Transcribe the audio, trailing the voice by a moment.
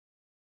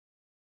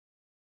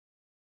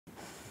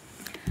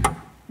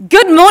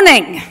Good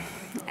morning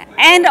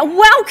and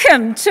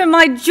welcome to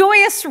my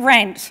joyous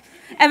rant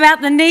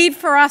about the need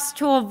for us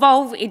to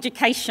evolve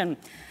education.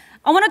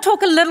 I want to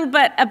talk a little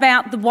bit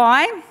about the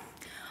why.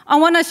 I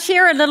want to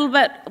share a little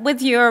bit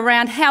with you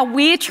around how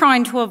we're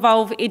trying to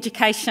evolve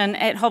education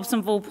at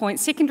Hobsonville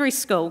Point Secondary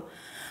School.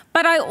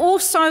 But I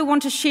also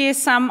want to share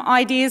some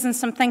ideas and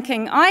some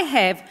thinking I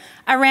have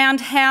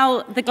around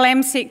how the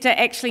GLAM sector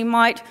actually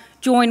might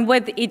join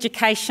with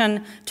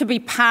education to be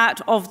part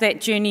of that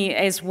journey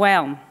as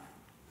well.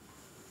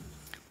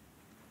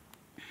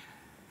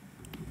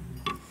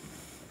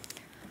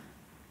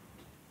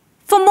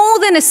 For more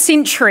than a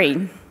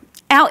century,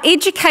 our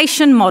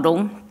education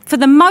model, for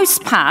the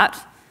most part,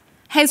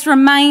 has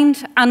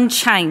remained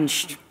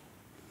unchanged,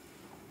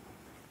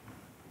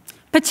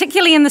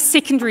 particularly in the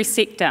secondary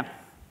sector.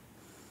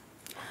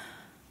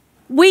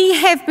 We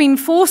have been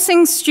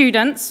forcing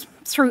students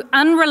through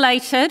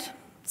unrelated,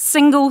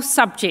 single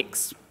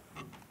subjects,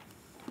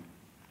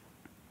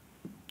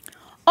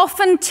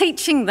 often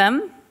teaching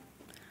them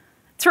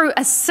through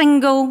a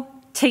single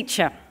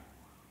teacher,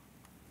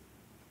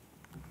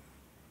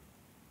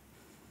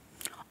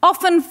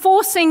 often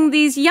forcing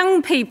these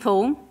young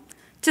people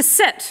to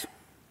sit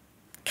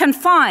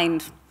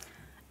confined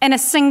in a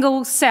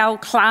single-cell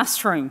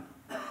classroom.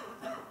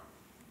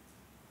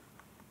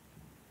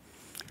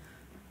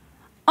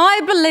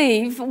 I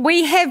believe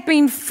we have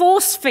been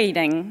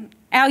force-feeding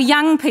our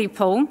young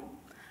people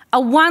a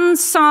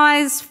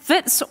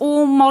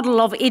one-size-fits-all model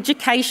of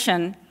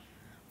education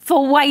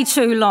for way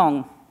too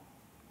long.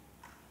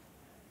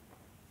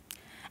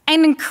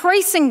 And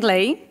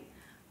increasingly,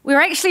 we're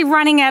actually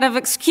running out of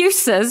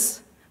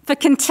excuses for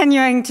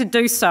continuing to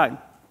do so.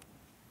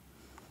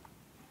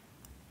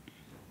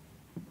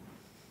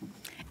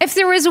 If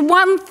there is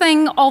one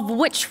thing of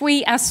which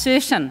we are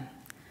certain,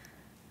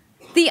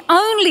 the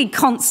only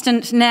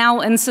constant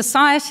now in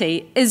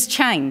society is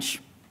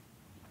change.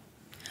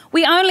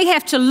 We only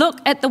have to look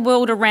at the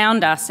world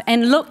around us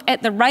and look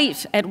at the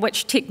rate at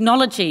which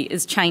technology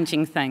is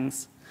changing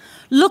things,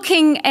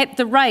 looking at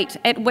the rate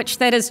at which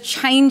that is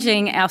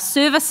changing our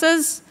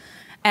services,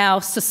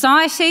 our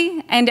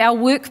society, and our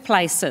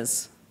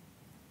workplaces.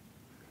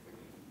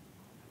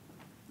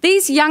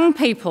 These young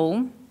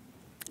people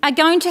are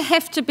going to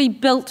have to be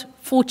built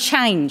for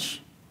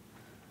change,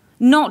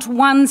 not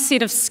one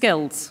set of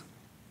skills.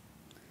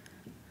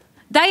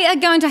 They are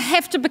going to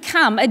have to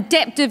become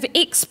adaptive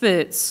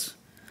experts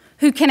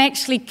who can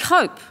actually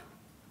cope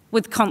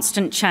with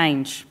constant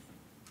change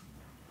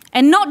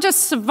and not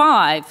just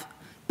survive,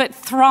 but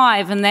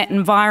thrive in that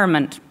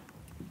environment.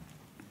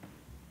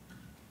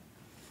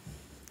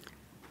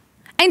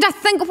 And I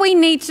think we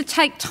need to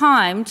take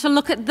time to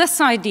look at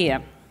this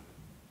idea.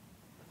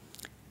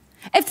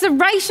 If the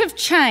rate of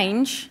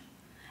change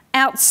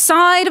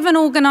outside of an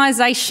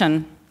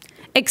organisation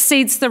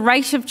exceeds the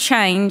rate of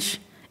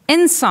change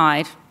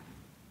inside,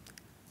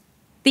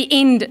 the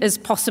end is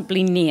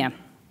possibly near.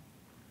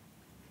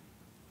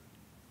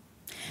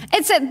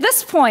 It's at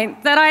this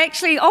point that I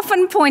actually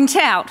often point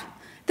out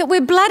that we're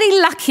bloody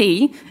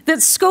lucky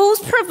that schools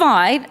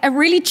provide a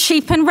really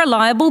cheap and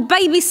reliable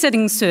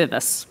babysitting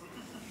service.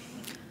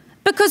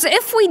 Because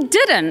if we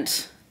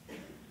didn't,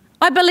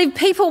 I believe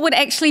people would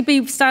actually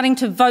be starting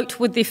to vote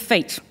with their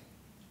feet.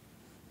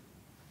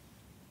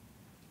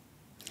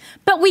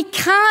 But we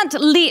can't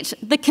let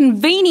the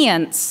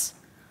convenience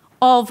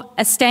of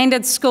a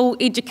standard school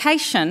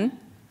education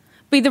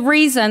be the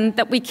reason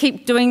that we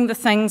keep doing the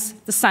things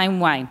the same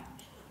way.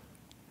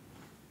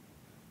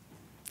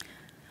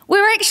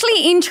 We're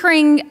actually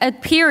entering a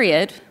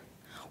period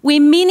where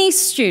many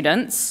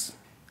students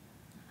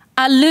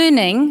are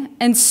learning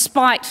in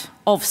spite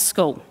of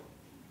school.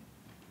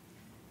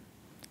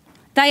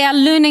 They are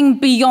learning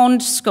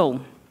beyond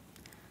school,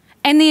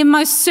 and they're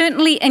most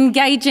certainly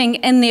engaging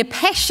in their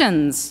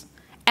passions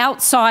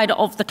outside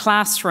of the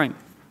classroom.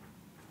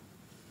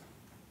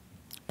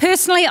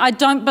 Personally, I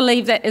don't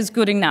believe that is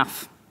good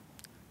enough.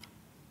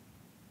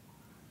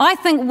 I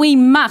think we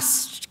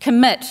must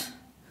commit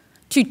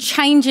to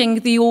changing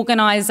the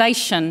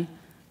organisation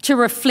to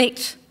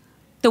reflect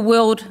the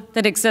world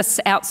that exists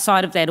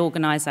outside of that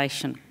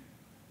organisation.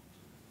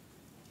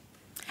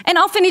 And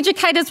often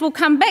educators will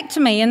come back to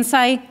me and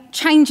say,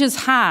 change is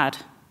hard.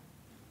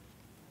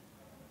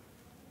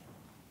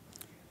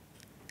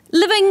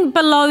 Living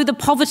below the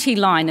poverty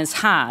line is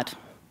hard.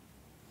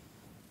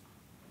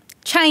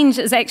 Change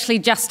is actually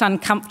just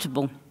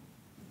uncomfortable.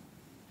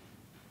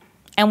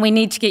 And we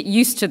need to get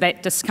used to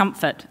that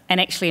discomfort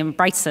and actually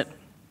embrace it.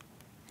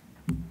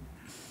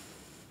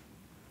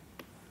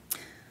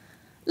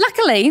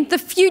 Luckily, the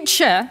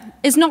future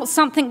is not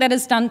something that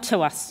is done to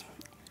us.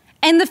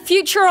 And the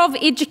future of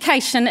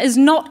education is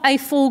not a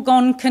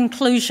foregone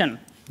conclusion.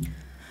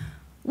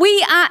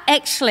 We are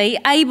actually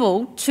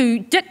able to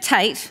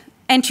dictate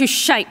and to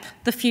shape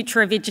the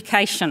future of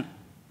education.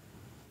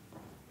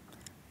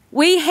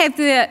 We have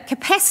the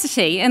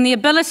capacity and the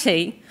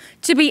ability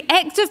to be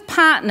active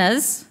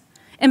partners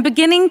in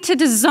beginning to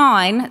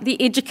design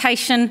the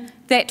education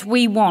that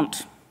we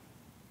want.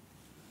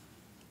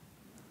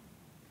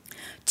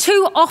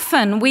 Too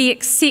often we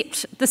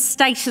accept the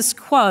status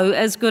quo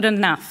as good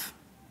enough.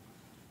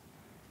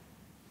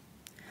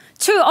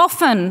 Too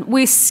often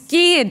we're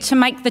scared to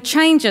make the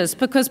changes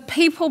because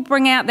people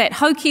bring out that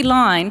hokey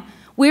line,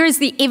 where is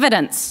the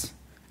evidence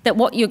that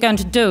what you're going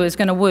to do is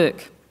going to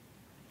work?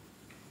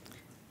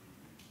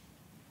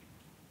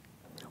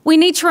 We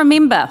need to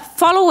remember,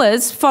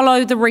 followers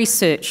follow the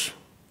research.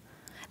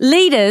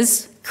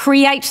 Leaders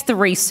create the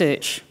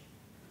research.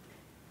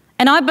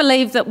 And I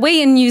believe that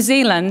we in New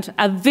Zealand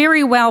are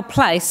very well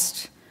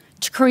placed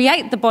to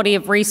create the body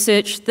of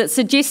research that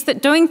suggests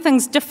that doing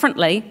things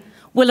differently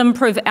will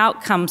improve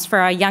outcomes for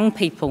our young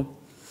people.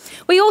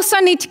 We also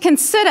need to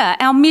consider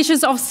our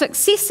measures of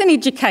success in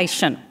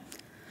education.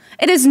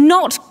 It is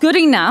not good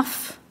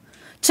enough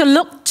to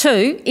look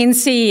to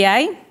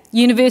NCEA,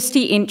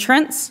 university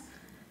entrance,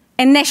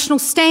 and national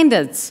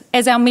standards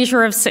as our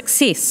measure of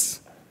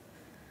success.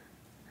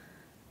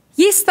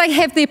 Yes, they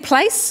have their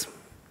place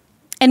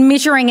in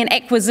measuring an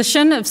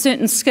acquisition of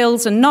certain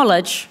skills and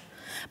knowledge,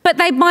 but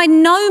they by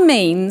no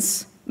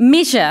means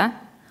measure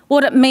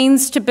what it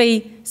means to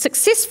be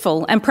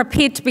successful and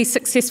prepared to be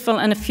successful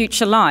in a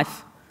future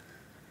life.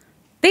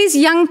 These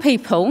young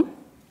people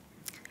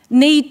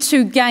need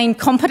to gain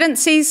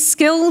competencies,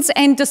 skills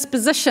and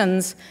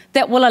dispositions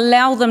that will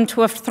allow them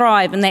to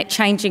thrive in that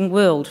changing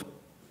world.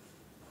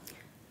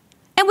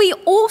 And we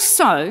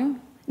also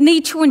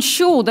need to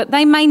ensure that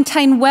they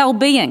maintain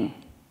well-being.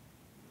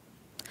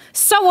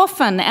 So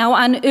often our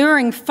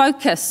unerring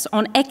focus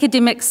on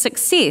academic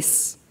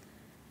success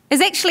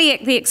is actually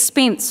at the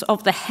expense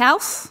of the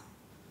health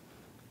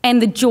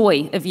and the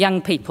joy of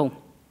young people.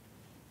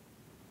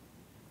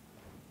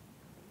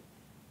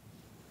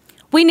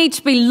 We need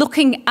to be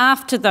looking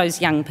after those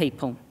young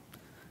people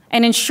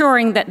and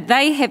ensuring that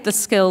they have the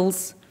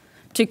skills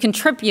to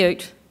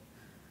contribute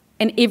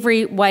in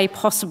every way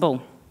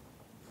possible.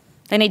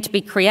 They need to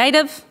be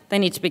creative, they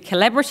need to be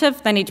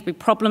collaborative, they need to be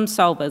problem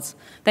solvers,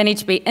 they need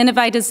to be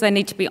innovators, they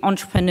need to be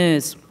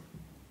entrepreneurs.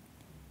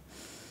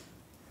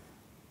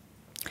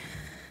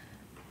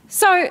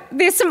 So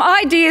there's some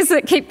ideas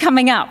that keep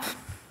coming up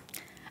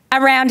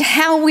around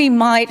how we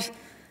might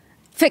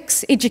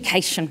fix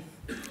education.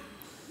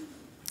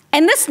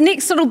 And this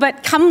next little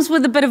bit comes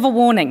with a bit of a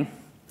warning,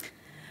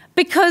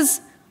 because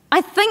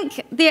I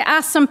think there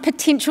are some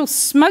potential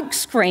smoke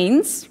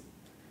screens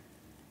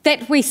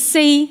that we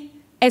see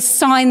as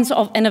signs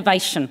of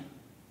innovation.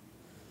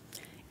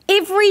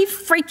 Every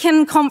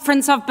freaking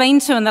conference I've been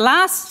to in the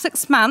last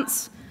 6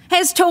 months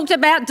has talked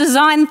about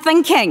design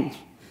thinking.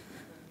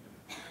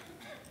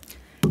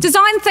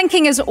 Design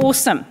thinking is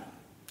awesome,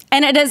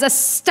 and it is a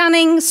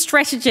stunning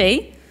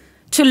strategy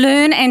to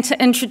learn and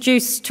to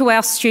introduce to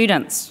our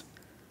students.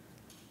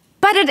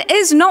 But it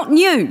is not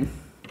new.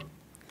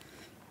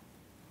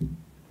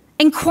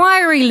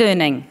 Inquiry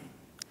learning,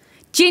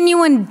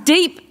 genuine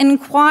deep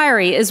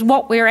inquiry is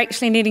what we're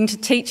actually needing to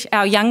teach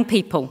our young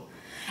people,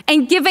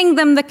 and giving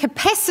them the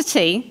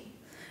capacity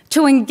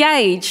to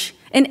engage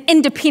in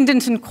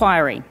independent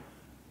inquiry.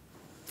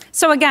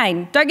 So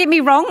again, don't get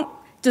me wrong,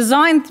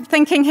 design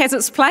thinking has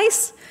its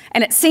place,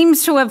 and it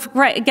seems to have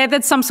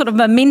gathered some sort of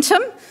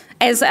momentum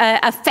as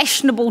a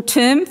fashionable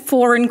term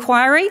for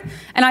inquiry,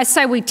 and I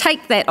say we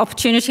take that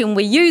opportunity and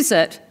we use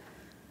it,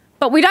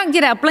 but we don't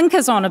get our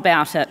blinkers on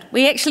about it.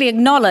 We actually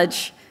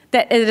acknowledge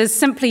that it is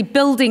simply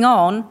building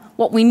on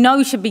what we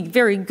know to be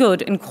very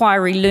good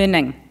inquiry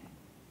learning.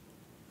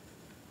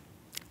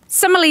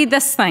 Similarly,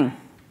 this thing.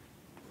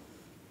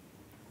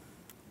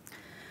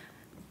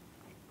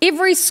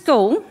 Every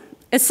school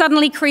is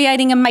suddenly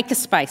creating a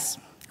makerspace,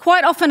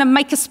 quite often a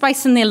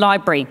makerspace in their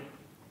library.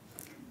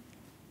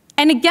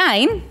 And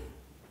again,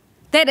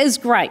 that is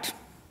great.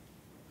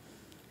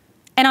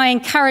 And I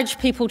encourage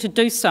people to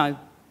do so.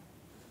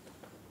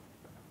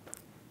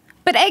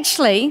 But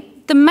actually,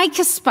 the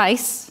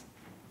makerspace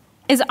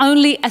is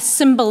only a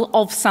symbol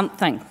of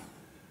something.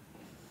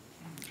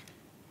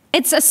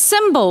 It's a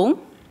symbol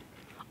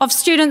of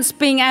students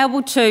being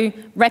able to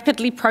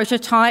rapidly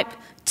prototype,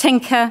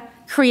 tinker,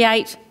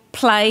 create,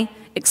 play,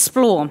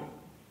 explore.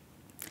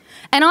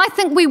 And I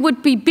think we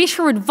would be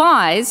better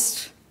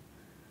advised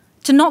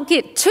to not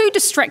get too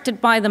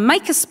distracted by the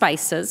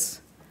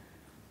makerspaces,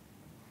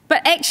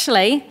 but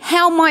actually,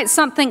 how might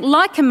something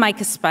like a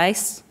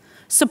makerspace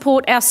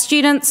support our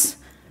students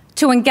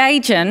to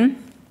engage in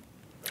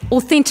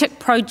authentic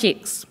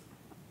projects?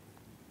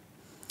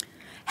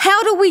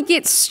 How do we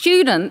get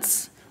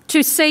students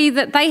to see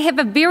that they have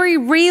a very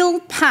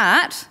real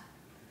part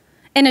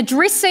in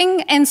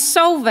addressing and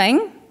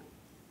solving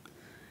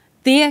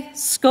their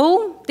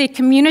school, their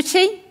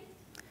community,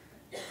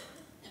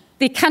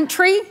 their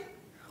country,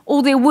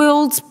 or their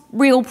world's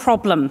real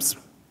problems?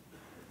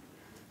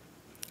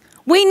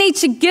 We need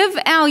to give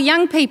our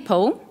young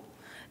people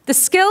the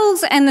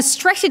skills and the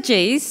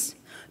strategies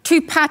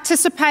to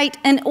participate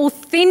in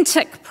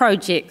authentic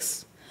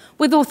projects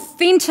with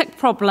authentic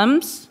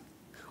problems,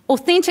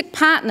 authentic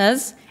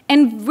partners,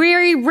 and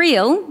very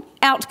real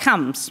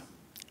outcomes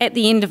at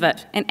the end of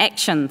it, and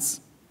actions.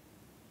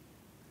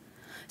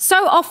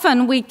 So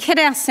often we kid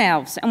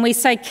ourselves and we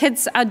say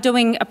kids are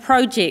doing a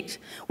project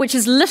which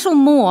is little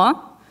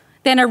more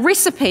than a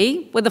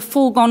recipe with a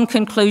foregone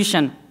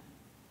conclusion.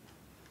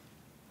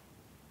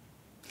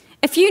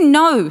 If you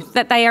know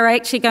that they are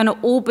actually going to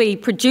all be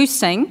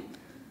producing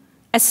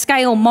a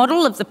scale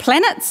model of the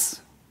planets,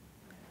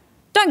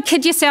 don't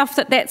kid yourself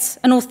that that's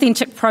an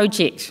authentic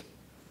project.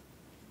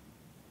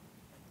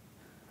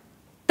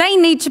 They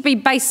need to be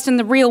based in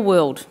the real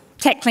world,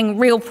 tackling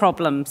real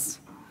problems.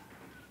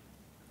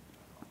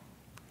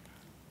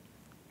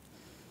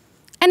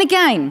 And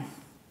again,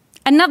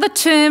 another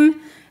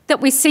term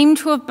that we seem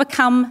to have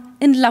become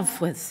in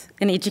love with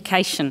in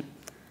education.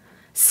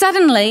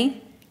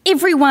 Suddenly,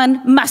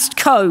 everyone must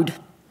code.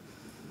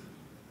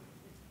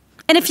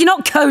 And if you're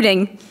not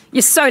coding,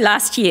 you're so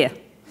last year.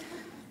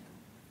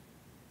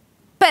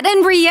 But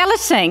in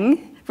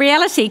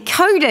reality,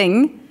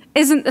 coding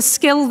isn't the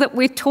skill that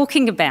we're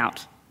talking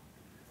about.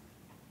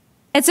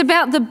 It's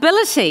about the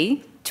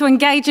ability to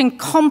engage in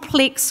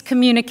complex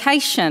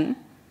communication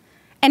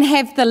and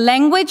have the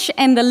language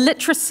and the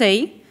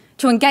literacy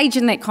to engage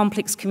in that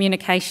complex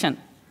communication.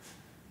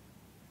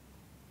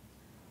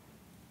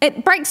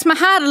 It breaks my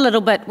heart a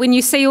little bit when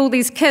you see all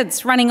these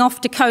kids running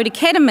off to Code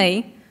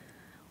Academy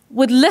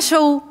with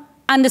little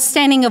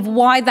understanding of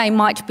why they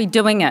might be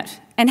doing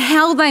it and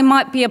how they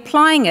might be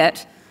applying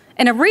it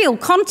in a real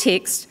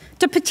context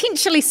to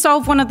potentially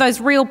solve one of those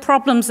real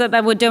problems that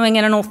they were doing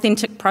in an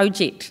authentic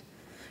project.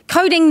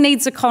 Coding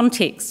needs a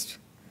context.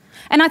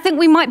 And I think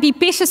we might be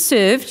better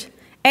served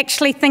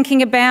actually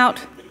thinking about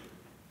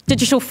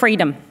digital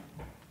freedom.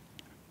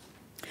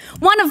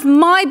 One of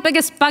my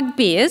biggest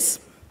bugbears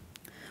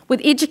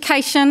with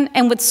education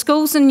and with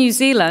schools in New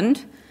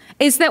Zealand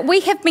is that we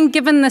have been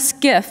given this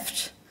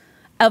gift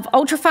of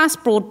ultra-fast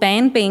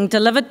broadband being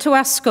delivered to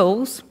our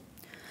schools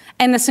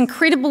and this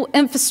incredible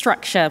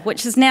infrastructure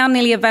which is now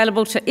nearly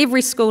available to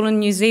every school in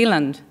New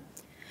Zealand.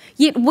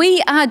 Yet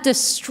we are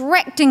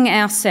distracting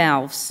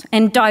ourselves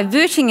and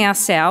diverting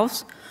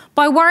ourselves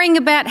by worrying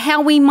about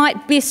how we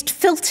might best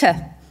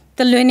filter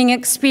the learning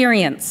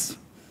experience.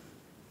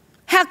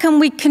 How can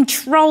we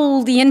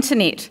control the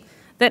internet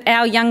that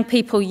our young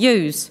people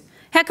use?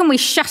 How can we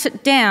shut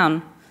it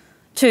down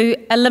to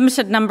a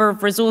limited number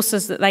of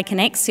resources that they can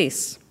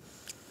access?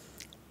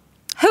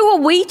 Who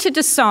are we to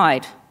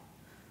decide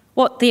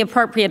what the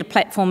appropriate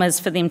platform is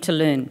for them to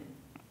learn?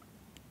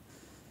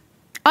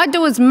 I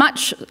do as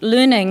much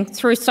learning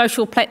through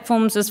social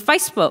platforms as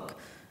Facebook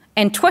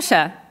and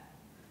Twitter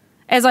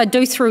as I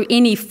do through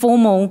any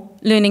formal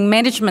learning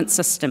management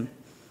system.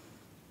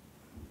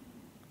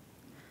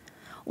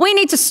 We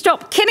need to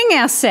stop kidding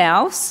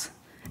ourselves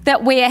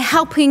that we're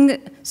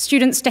helping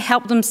students to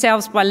help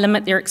themselves by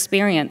limit their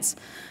experience.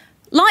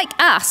 Like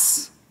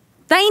us,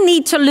 they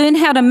need to learn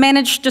how to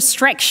manage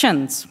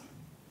distractions.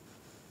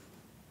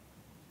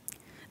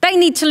 They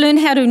need to learn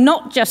how to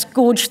not just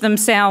gorge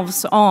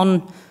themselves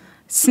on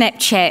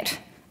Snapchat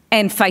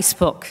and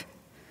Facebook,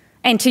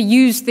 and to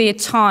use their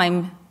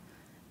time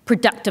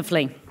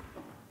productively.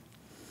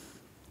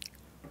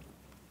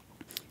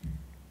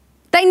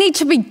 They need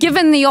to be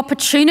given the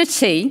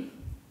opportunity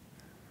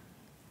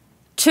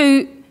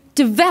to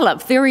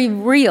develop very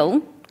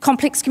real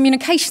complex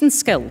communication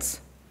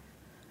skills.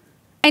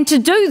 And to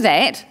do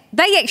that,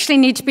 they actually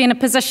need to be in a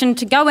position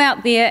to go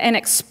out there and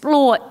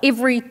explore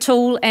every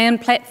tool and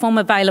platform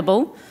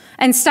available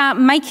and start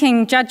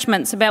making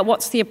judgments about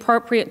what's the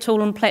appropriate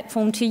tool and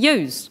platform to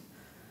use.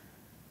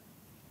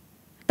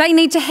 They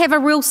need to have a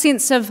real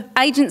sense of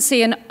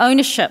agency and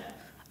ownership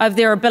of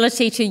their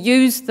ability to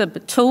use the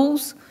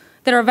tools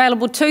that are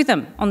available to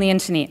them on the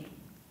internet.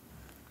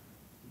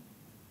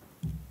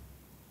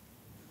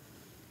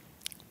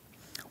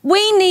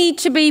 We need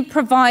to be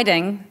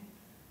providing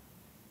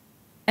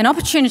an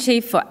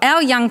opportunity for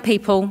our young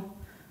people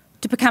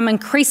to become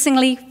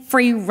increasingly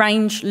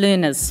free-range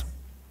learners.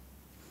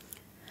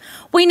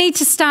 We need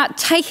to start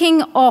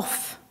taking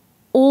off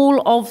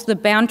all of the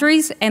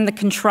boundaries and the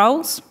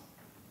controls.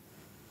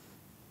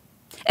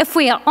 If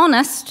we are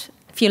honest,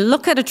 if you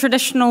look at a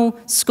traditional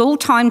school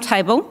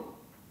timetable,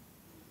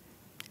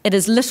 it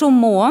is little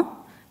more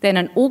than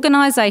an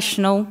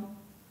organisational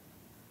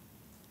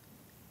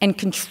and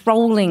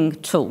controlling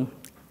tool.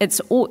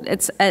 It's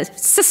a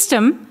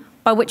system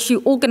by which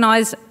you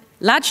organise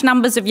large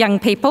numbers of young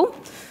people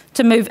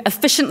to move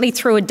efficiently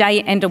through a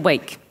day and a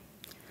week.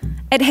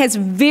 It has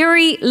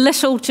very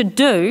little to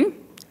do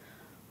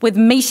with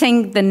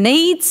meeting the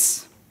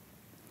needs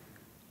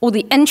or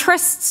the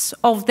interests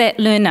of that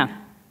learner.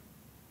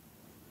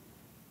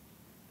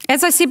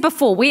 As I said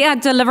before, we are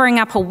delivering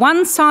up a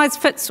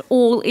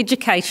one-size-fits-all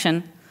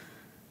education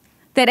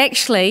that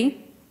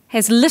actually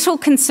has little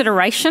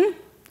consideration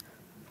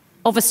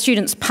of a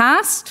student's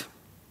past,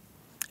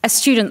 a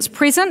student's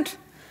present,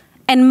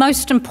 and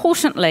most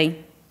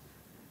importantly,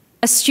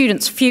 a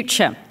student's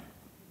future.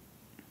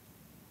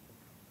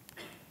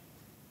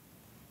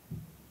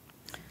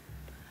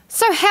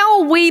 So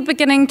how are we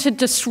beginning to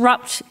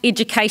disrupt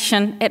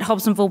education at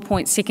Hobsonville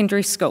Point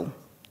Secondary School?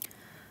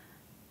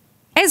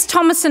 As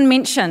Thomason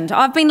mentioned,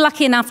 I've been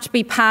lucky enough to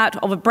be part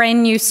of a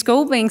brand new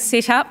school being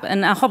set up in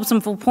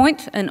Hobsonville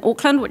Point in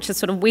Auckland, which is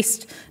sort of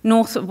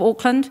west-north of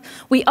Auckland.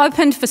 We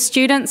opened for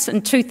students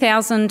in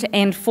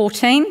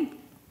 2014.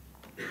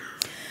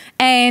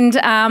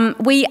 And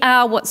we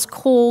are what's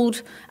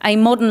called a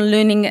modern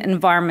learning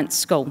environment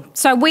school.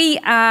 So we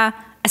are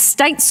a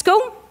state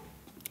school.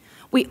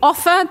 We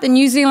offer the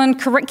New Zealand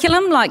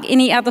curriculum like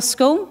any other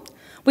school.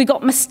 We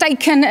got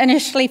mistaken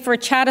initially for a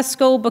charter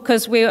school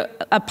because we're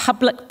a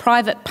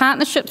public-private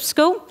partnership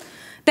school.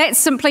 That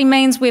simply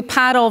means we're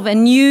part of a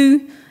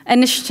new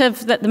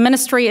initiative that the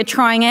ministry are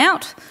trying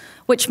out,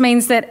 which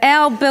means that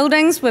our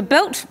buildings were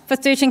built for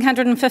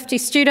 1,350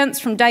 students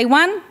from day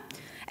one,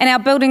 and our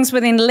buildings were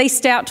then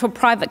leased out to a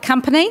private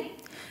company,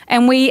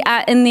 and we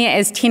are in there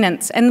as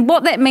tenants. And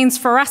what that means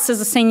for us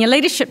as a senior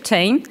leadership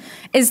team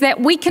is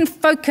that we can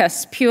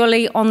focus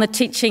purely on the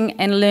teaching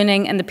and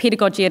learning and the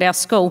pedagogy at our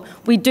school.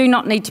 We do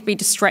not need to be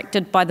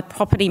distracted by the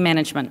property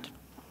management.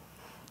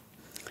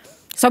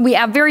 So we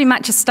are very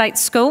much a state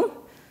school,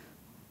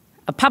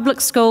 a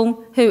public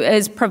school who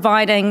is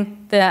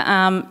providing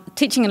the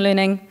teaching and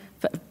learning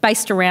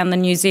based around the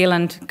New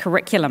Zealand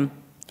curriculum.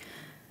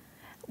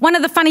 One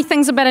of the funny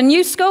things about a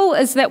new school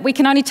is that we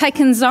can only take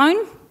in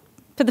zone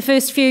for the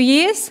first few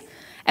years,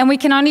 and we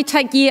can only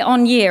take year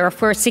on year if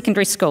we're a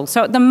secondary school.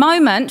 So at the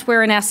moment,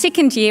 we're in our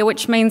second year,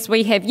 which means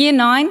we have year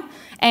 9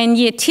 and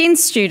year 10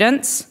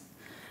 students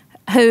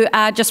who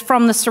are just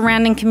from the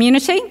surrounding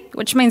community,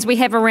 which means we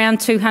have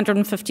around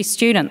 250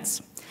 students.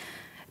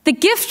 The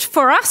gift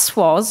for us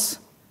was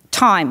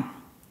time.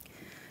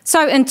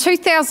 So in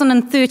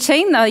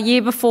 2013, the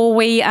year before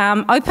we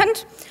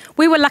opened,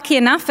 we were lucky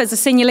enough as a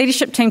senior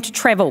leadership team to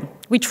travel.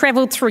 We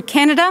travelled through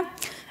Canada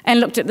and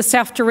looked at the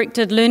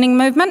self-directed learning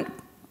movement.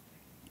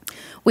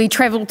 We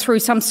travelled through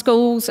some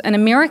schools in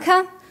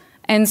America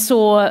and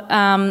saw,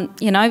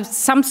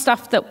 some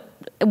stuff that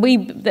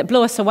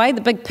blew us away.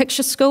 The big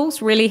picture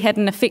schools really had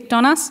an effect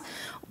on us.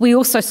 We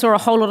also saw a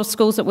whole lot of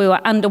schools that we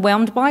were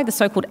underwhelmed by, the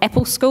so-called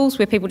Apple schools,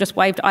 where people just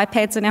waved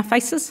iPads in our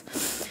faces.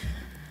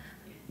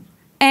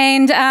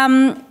 And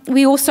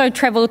we also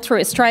travelled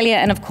through Australia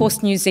and, of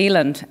course, New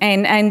Zealand.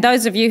 And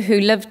those of you who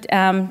lived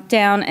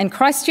down in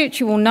Christchurch,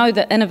 you will know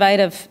that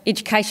innovative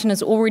education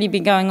has already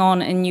been going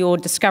on in your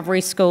Discovery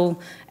School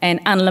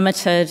and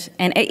Unlimited,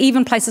 and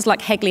even places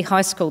like Hagley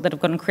High School that have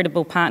got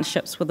incredible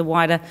partnerships with the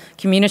wider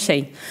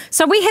community.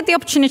 So we had the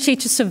opportunity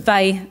to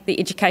survey the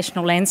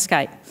educational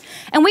landscape.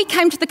 And we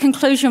came to the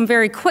conclusion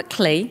very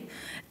quickly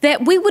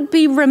that we would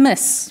be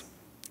remiss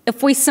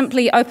if we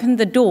simply opened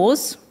the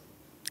doors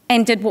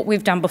and did what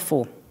we've done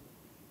before.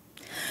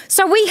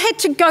 So we had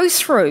to go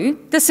through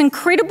this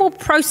incredible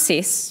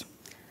process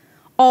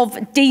of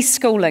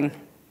deschooling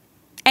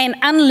and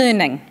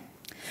unlearning,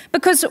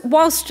 because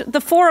whilst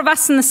the 4 of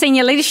us in the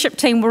senior leadership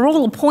team were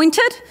all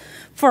appointed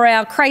for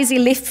our crazy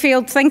left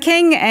field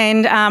thinking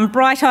and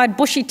bright-eyed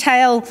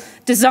bushy-tail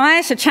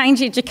desire to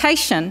change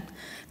education,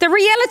 the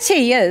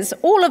reality is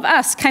all of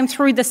us came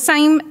through the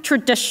same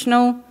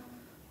traditional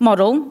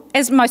model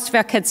as most of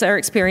our kids are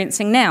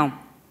experiencing now.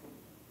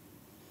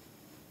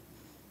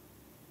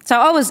 So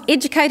I was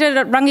educated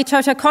at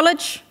Rangitoto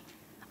College.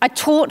 I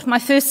taught my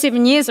first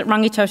 7 years at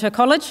Rangitoto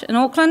College in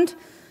Auckland,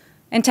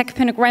 and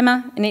Takapuna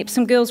Grammar, and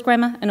Epsom Girls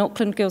Grammar, and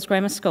Auckland Girls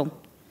Grammar School.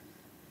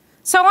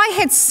 So I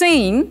had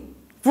seen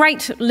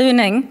great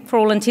learning, for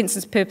all intents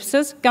and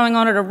purposes, going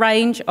on at a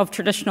range of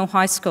traditional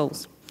high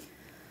schools.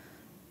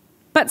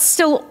 But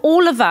still,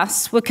 all of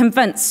us were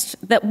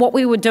convinced that what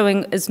we were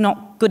doing is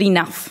not good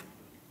enough,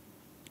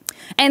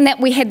 and that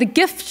we had the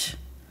gift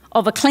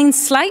of a clean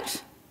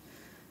slate,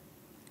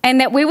 and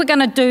that we were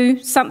going to do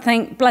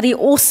something bloody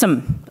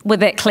awesome with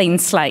that clean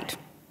slate.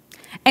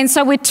 And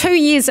so we're 2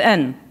 years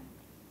in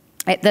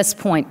at this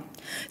point.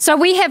 So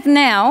we have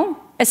now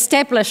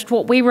established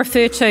what we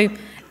refer to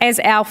as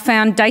our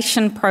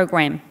foundation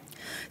program.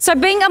 So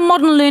being a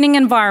modern learning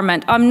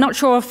environment, I'm not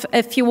sure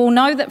if you all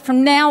know that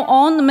from now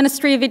on, the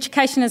Ministry of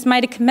Education has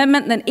made a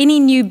commitment that any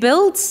new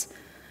builds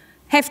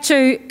have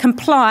to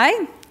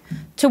comply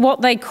to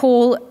what they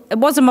call, it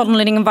was a modern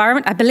learning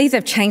environment. I believe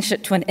they've changed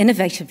it to an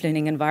innovative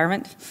learning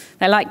environment.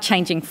 They like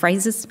changing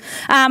phrases,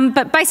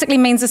 but basically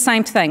means the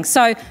same thing.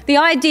 So the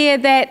idea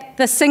that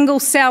the single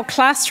cell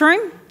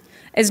classroom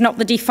is not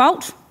the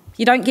default.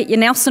 You don't get your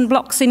Nelson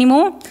blocks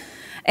anymore.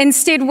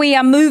 Instead, we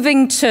are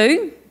moving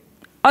to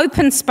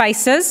open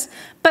spaces,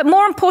 but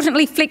more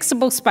importantly,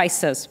 flexible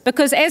spaces,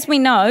 because as we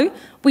know,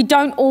 we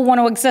don't all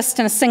want to exist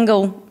in a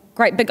single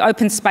great big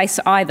open space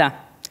either.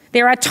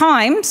 There are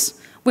times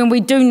when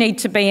we do need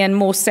to be in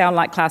more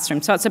cell-like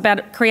classrooms. So it's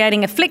about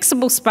creating a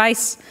flexible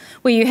space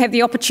where you have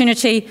the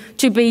opportunity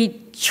to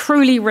be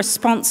truly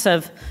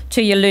responsive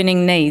to your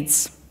learning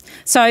needs.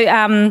 So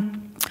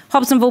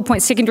Hobsonville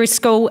Point Secondary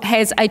School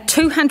has a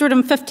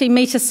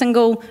 250-metre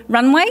single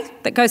runway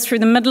that goes through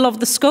the middle of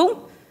the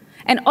school,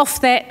 and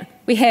off that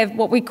we have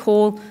what we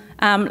call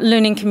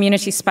learning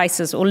community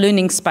spaces or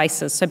learning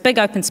spaces, so big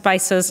open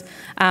spaces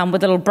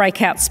with little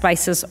breakout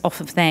spaces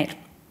off of that.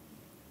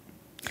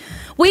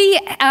 We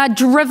are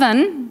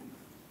driven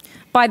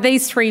by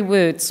these three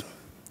words: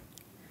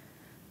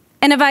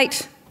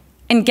 innovate,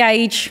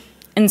 engage,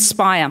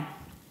 inspire.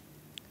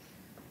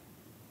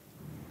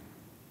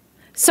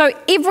 So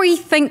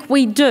everything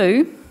we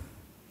do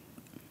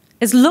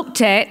is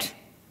looked at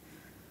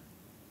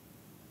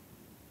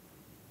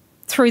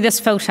through this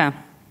filter.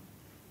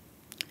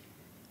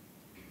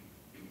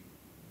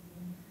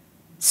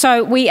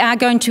 So we are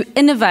going to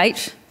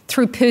innovate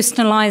through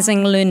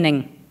personalising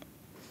learning.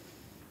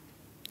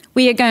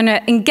 We are going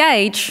to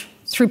engage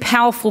through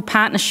powerful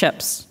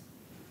partnerships.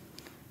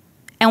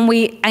 And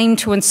we aim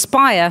to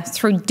inspire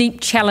through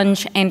deep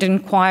challenge and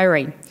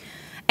inquiry.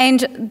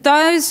 And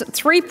those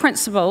three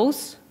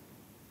principles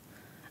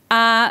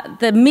are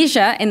the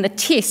measure and the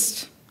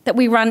test that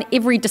we run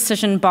every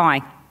decision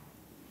by.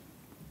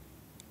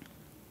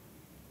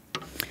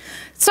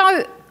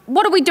 So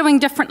what are we doing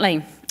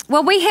differently?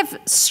 Well, we have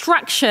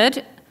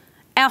structured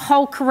our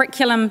whole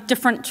curriculum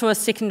different to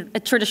a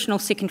traditional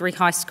secondary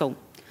high school.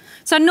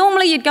 So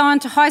normally you'd go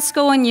into high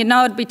school and you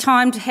know it'd be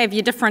time to have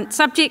your different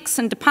subjects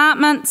and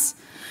departments.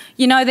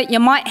 You know that you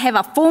might have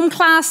a form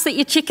class that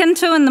you check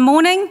into in the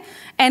morning,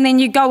 and then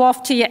you go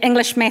off to your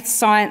English, maths,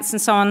 science,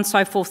 and so on and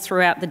so forth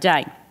throughout the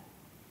day.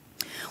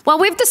 Well,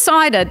 we've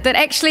decided that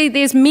actually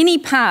there's many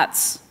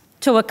parts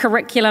to a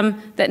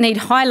curriculum that need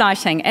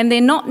highlighting, and they're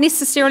not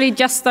necessarily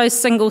just those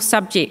single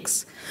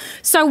subjects.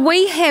 So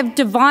we have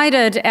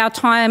divided our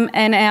time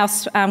and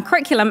our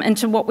curriculum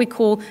into what we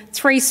call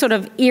three sort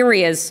of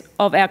areas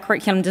of our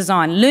curriculum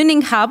design: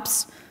 learning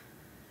hubs,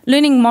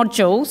 learning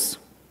modules,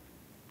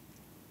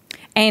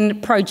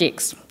 and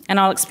projects. And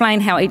I'll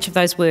explain how each of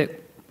those work.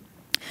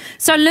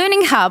 So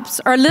learning hubs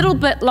are a little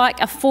bit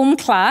like a form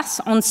class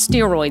on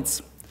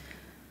steroids.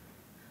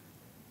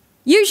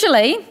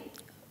 Usually,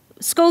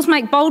 schools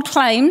make bold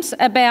claims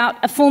about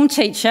a form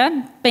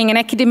teacher being an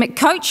academic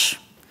coach,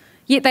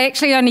 yet they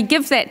actually only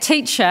give that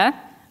teacher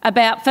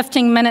about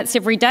 15 minutes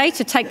every day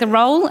to take the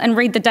role and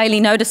read the daily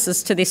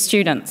notices to their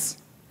students.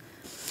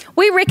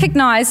 We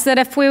recognise that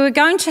if we were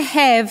going to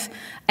have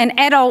an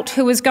adult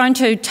who was going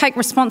to take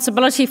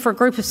responsibility for a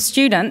group of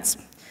students,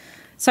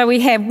 so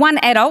we have one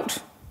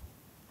adult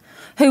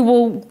who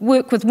will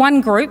work with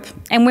one group,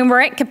 and when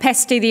we're at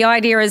capacity, the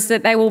idea is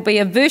that they will be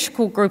a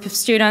vertical group of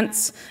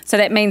students, so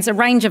that means a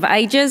range of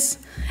ages,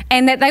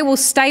 and that they will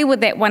stay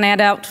with that one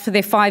adult for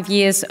their 5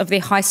 years of their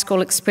high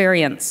school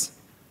experience.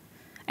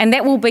 And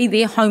that will be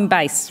their home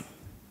base.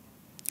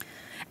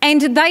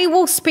 And they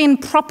will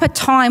spend proper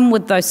time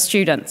with those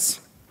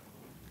students.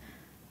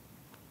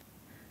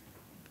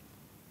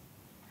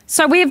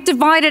 So we have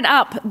divided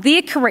up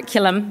their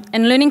curriculum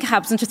and learning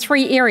hubs into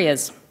three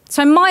areas.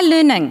 So My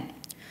Learning,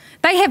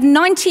 they have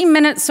 90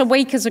 minutes a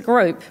week as a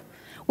group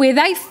where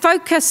they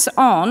focus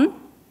on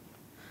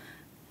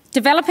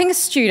developing a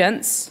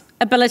student's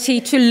ability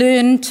to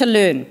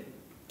learn.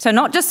 So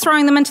not just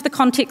throwing them into the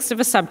context of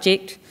a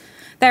subject,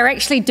 they're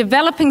actually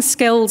developing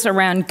skills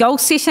around goal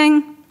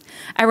setting,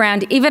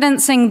 around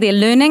evidencing their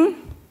learning,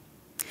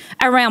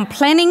 around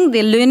planning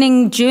their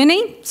learning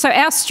journey. So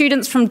our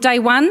students from day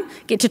one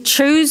get to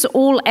choose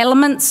all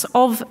elements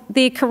of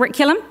their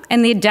curriculum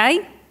and their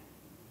day.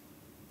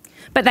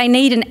 But they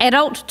need an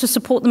adult to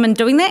support them in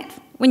doing that.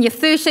 When you're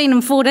 13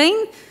 and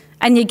 14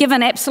 and you're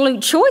given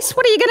absolute choice,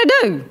 what are you going to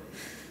do?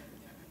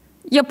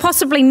 You're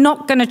possibly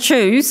not going to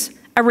choose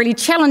a really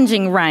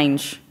challenging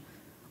range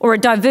or a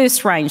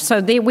diverse range,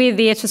 so we're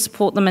there to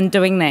support them in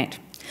doing that.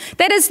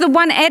 That is the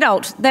one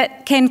adult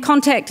that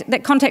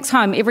contacts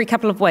home every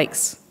couple of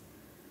weeks.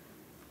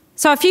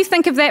 So if you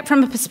think of that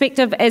from a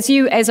perspective as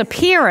you as a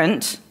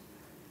parent,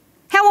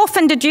 how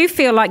often did you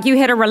feel like you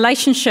had a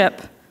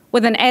relationship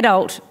with an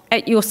adult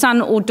at your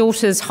son or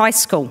daughter's high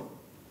school?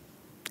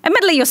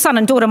 Admittedly, your son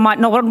and daughter might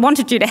not have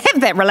wanted you to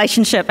have that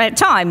relationship at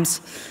times,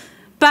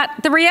 but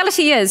the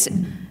reality is,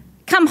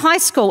 come high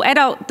school,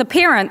 the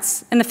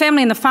parents and the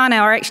family and the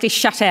whānau are actually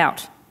shut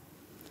out.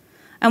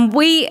 And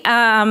we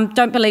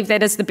don't believe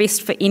that is the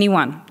best for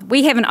anyone.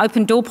 We have an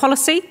open door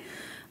policy.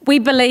 We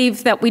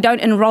believe that we don't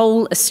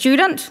enrol a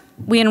student,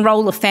 we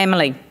enrol a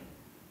family.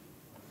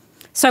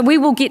 So we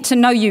will get to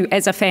know you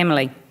as a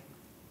family.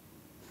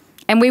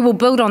 And we will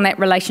build on that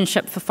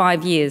relationship for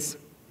 5 years.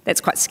 That's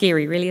quite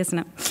scary, really, isn't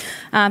it?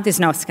 There's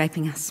no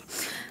escaping us.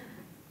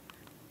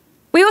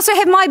 We also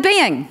have My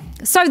Being.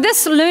 So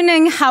this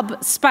learning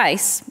hub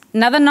space,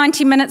 another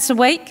 90 minutes a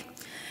week,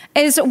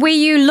 is where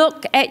you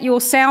look at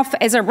yourself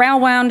as a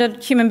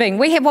well-rounded human being.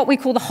 We have what we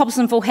call the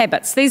Hobsonville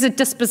habits. These are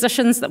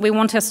dispositions that we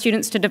want our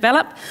students to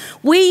develop.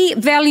 We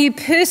value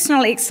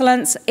personal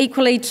excellence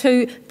equally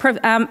to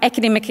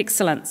academic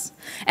excellence.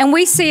 And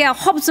we see our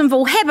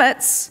Hobsonville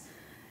habits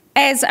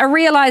as a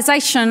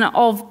realisation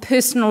of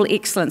personal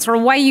excellence, or a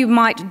way you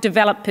might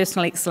develop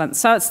personal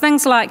excellence. So it's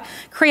things like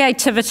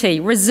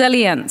creativity,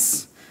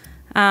 resilience,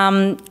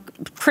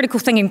 critical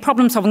thinking,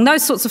 problem solving.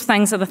 Those sorts of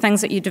things are the things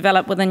that you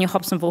develop within your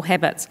Hobsonville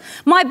habits.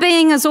 My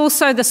Being is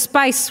also the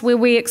space where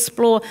we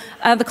explore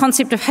the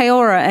concept of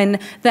heora and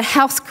the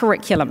health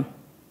curriculum,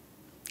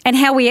 and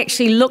how we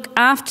actually look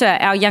after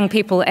our young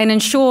people and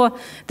ensure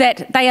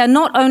that they are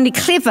not only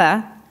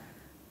clever,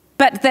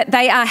 but that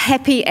they are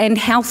happy and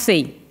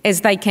healthy as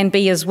they can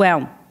be as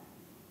well.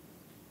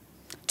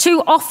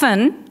 Too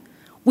often,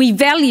 we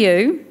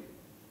value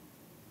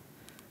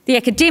the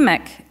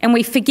academic and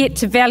we forget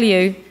to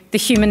value the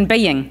human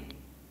being.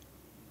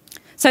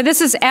 So this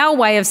is our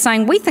way of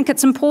saying we think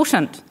it's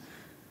important.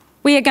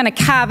 We are going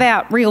to carve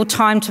out real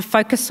time to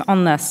focus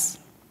on this.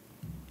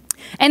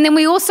 And then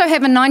we also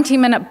have a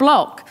 90-minute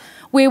block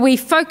where we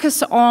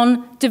focus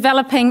on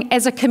developing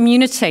as a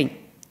community.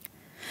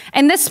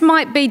 And this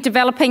might be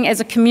developing as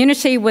a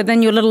community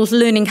within your little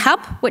learning hub,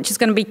 which is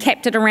going to be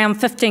capped at around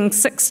 15,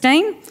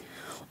 16.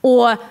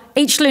 Or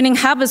each learning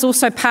hub is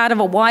also part of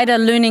a wider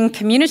learning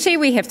community.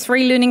 We have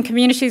 3 learning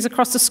communities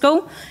across the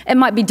school. It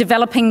might be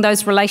developing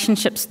those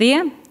relationships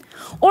there.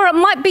 Or it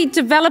might be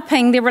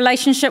developing the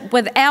relationship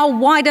with our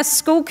wider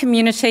school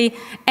community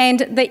and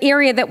the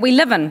area that we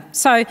live in.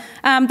 So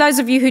those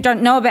of you who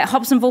don't know about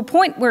Hobsonville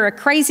Point, we're a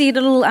crazy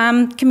little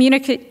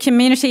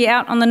community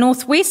out on the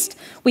northwest.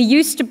 We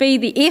used to be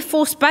the Air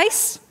Force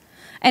base,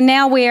 and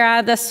now we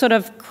are this sort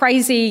of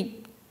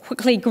crazy,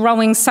 quickly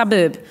growing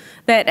suburb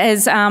that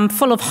is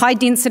full of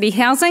high-density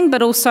housing,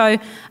 but also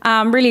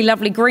really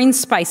lovely green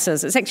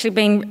spaces. It's actually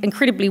been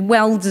incredibly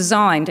well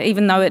designed,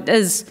 even though it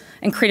is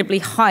incredibly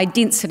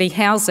high-density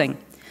housing.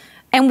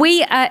 And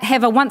we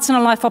have a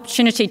once-in-a-life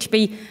opportunity to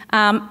be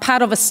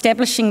part of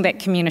establishing that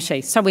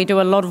community, so we do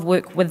a lot of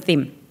work with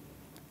them.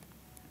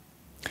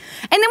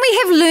 And then we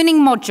have learning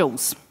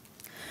modules.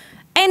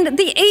 And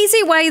the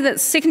easy way that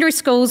secondary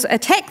schools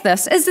attack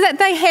this is that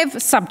they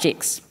have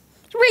subjects.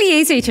 It's really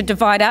easy to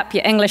divide up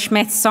your English,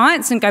 maths,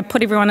 science and go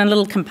put everyone in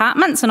little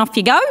compartments and off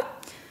you go.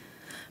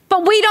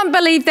 But we don't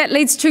believe that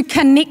leads to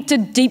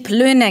connected deep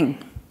learning.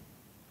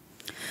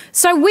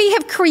 So we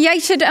have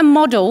created a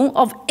model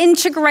of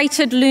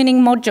integrated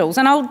learning modules.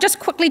 And I'll just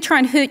quickly try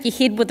and hurt your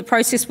head with the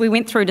process we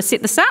went through to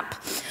set this up.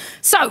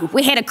 So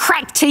we had a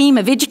crack team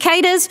of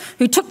educators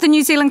who took the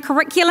New Zealand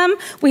curriculum.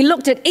 We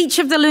looked at each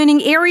of the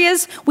learning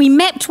areas. We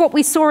mapped what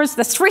we saw as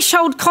the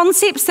threshold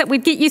concepts that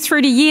would get you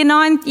through to year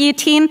 9, year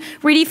 10,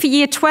 ready for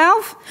year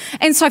 12.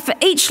 And so for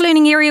each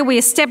learning area, we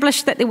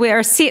established that there were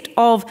a set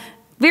of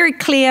very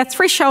clear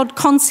threshold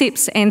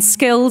concepts and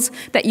skills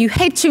that you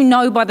had to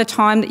know by the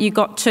time that you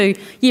got to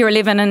year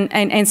 11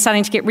 and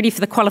starting to get ready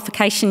for the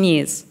qualification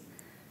years.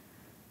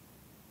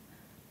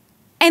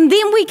 And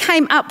then we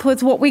came up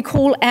with what we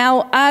call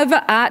our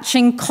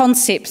overarching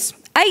concepts.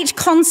 8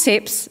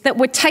 concepts that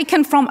were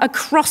taken from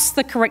across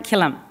the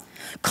curriculum.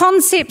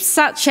 Concepts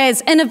such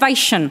as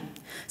innovation,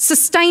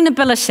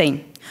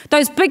 sustainability,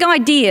 those big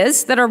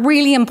ideas that are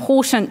really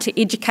important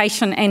to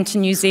education and to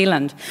New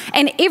Zealand.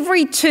 And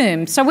every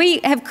term, so we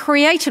have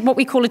created what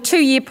we call a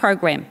 2-year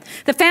program.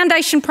 The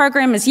foundation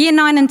program is year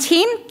 9 and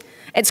 10.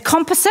 It's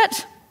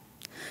composite.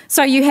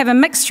 So you have a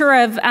mixture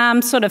of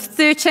sort of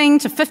 13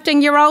 to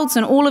 15-year-olds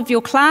in all of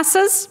your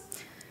classes.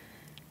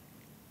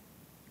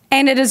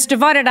 And it is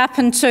divided up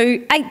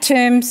into 8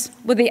 terms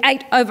with the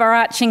 8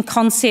 overarching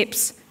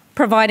concepts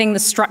providing the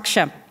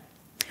structure.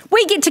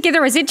 We get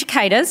together as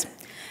educators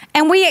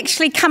and we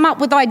actually come up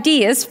with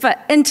ideas for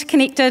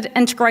interconnected,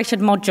 integrated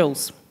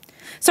modules.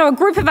 So a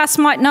group of us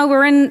might know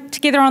we're in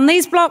together on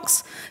these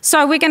blocks,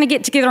 so we're going to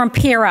get together and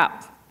pair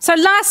up. So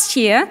last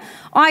year,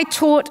 I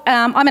taught,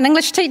 I'm an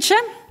English teacher,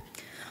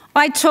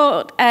 I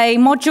taught a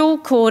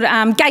module called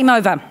Game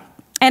Over,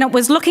 and it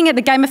was looking at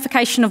the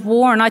gamification of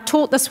war, and I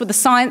taught this with a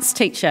science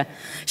teacher.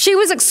 She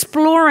was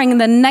exploring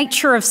the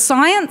nature of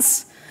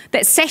science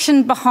that sat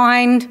in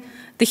behind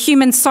the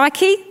human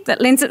psyche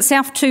that lends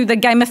itself to the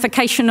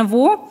gamification of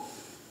war,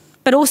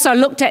 but also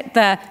looked at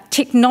the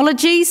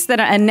technologies that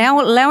are now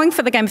allowing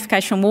for the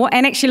gamification of war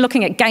and actually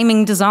looking at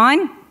gaming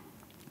design.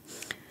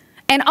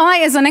 And I,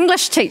 as an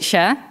English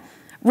teacher,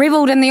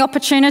 revelled in the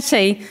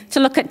opportunity to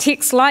look at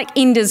texts like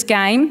Ender's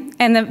Game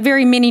and the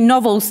very many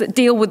novels that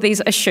deal with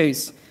these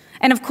issues.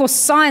 And of course,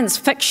 science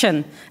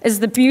fiction is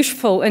the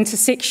beautiful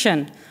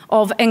intersection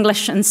of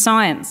English and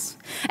science.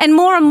 And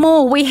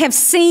more, we have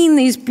seen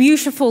these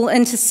beautiful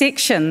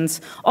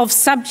intersections of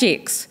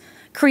subjects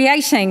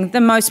creating the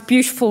most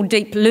beautiful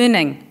deep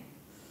learning.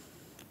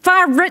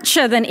 Far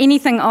richer than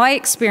anything I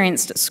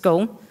experienced at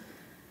school.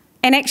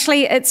 And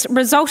actually, it's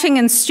resulting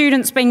in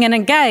students being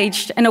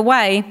engaged in a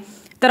way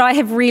that I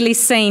have really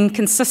seen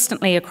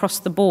consistently across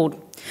the board.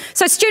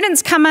 So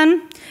students come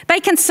in, they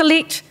can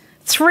select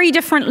 3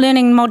 different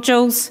learning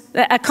modules,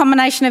 a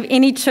combination of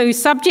any 2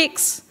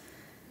 subjects,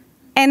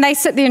 and they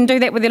sit there and do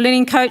that with their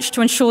learning coach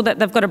to ensure that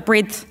they've got a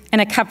breadth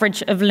and a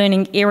coverage of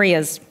learning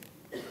areas.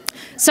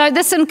 So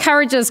this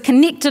encourages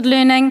connected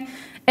learning.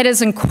 It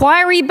is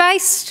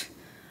inquiry-based.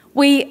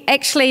 We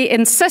actually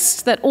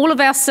insist that all of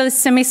our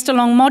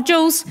semester-long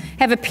modules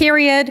have a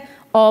period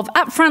of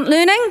upfront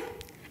learning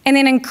and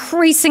then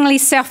increasingly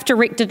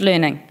self-directed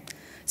learning.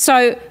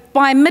 So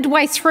by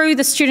midway through,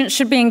 the students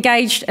should be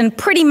engaged in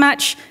pretty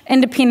much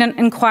independent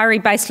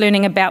inquiry-based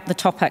learning about the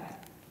topic.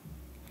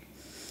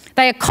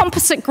 They are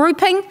composite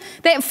grouping.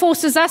 That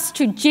forces us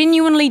to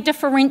genuinely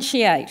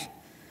differentiate,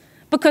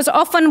 because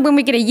often when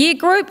we get a year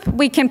group,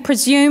 we can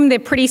presume they're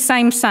pretty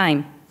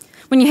same.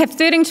 When you have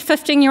 13 to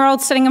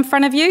 15-year-olds sitting in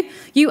front of you,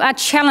 you are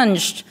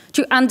challenged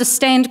to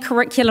understand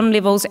curriculum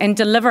levels and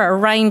deliver a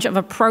range of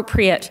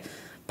appropriate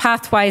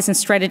pathways and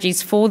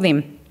strategies for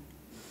them.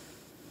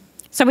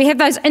 So we have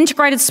those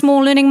integrated small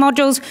learning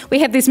modules. We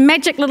have these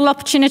magic little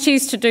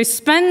opportunities to do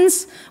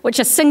spins, which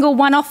are single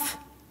one-off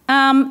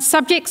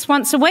subjects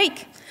once a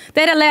week.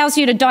 That allows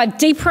you to dive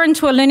deeper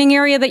into a learning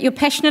area that you're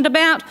passionate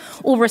about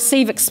or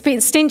receive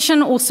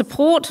extension or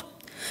support.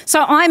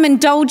 So I'm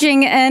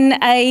indulging in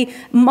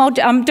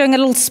I'm doing a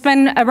little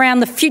spin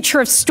around the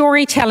future of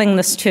storytelling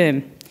this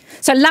term.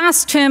 So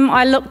last term,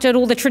 I looked at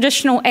all the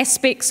traditional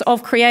aspects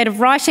of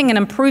creative writing and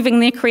improving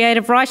their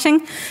creative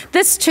writing.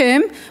 This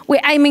term, we're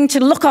aiming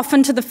to look off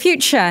into the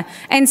future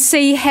and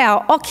see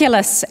how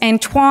Oculus and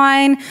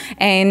Twine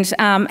and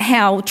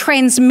how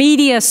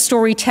transmedia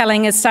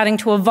storytelling is starting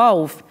to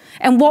evolve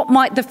and what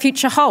might the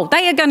future hold.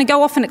 They are going to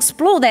go off and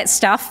explore that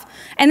stuff,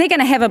 and they're going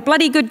to have a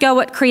bloody good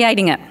go at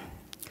creating it.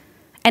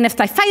 And if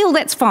they fail,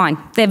 that's fine.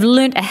 They've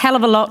learnt a hell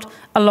of a lot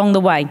along the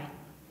way.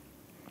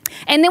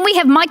 And then we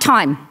have my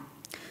time.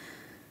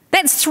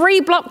 That's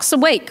 3 blocks a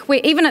week,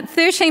 where even at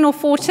 13 or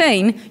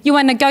 14, you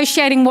are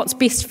negotiating what's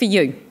best for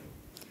you.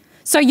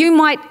 So you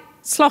might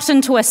slot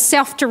into a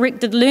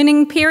self-directed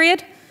learning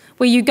period,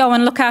 where you go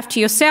and look after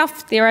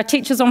yourself. There are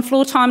teachers on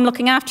floor time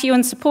looking after you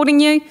and supporting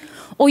you.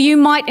 Or you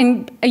might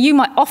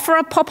offer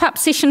a pop-up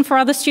session for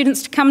other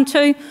students to come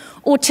to,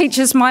 or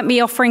teachers might be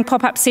offering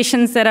pop-up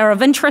sessions that are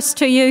of interest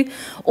to you,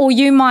 or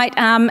you might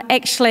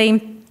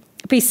actually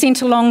be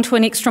sent along to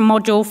an extra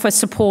module for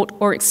support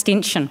or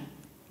extension.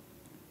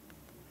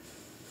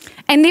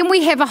 And then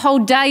we have a whole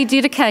day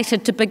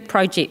dedicated to big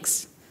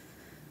projects.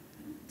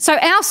 So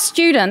our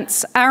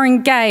students are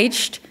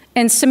engaged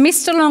in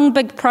semester-long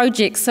big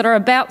projects that are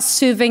about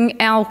serving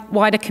our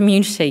wider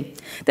community.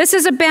 This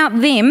is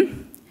about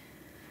them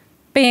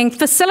being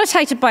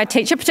facilitated by a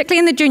teacher, particularly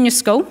in the junior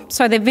school,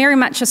 so they're very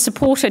much a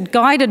supported,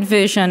 guided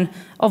version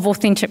of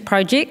authentic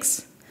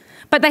projects,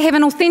 but they have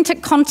an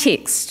authentic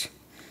context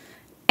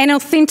and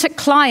authentic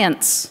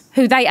clients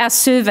who they are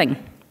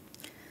serving.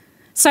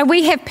 So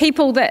we have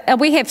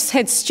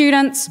had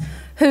students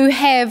who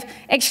have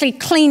actually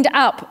cleaned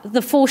up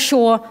the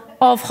foreshore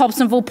of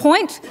Hobsonville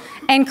Point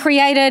and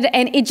created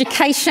an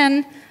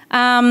education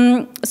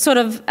sort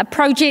of a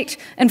project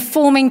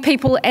informing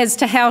people as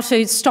to how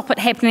to stop it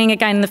happening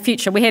again in the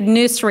future. We had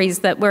nurseries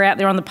that were out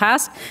there on the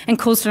past and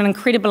caused an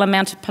incredible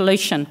amount of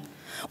pollution.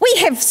 We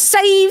have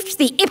saved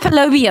the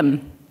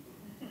epilobium.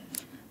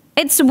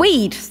 It's a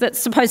weed that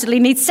supposedly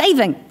needs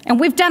saving, and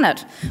we've done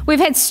it. We've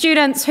had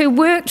students who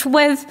worked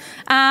with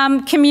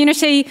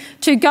community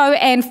to go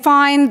and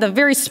find the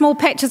very small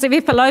patches of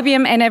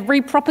epilobium and have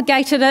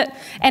repropagated it,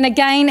 and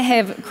again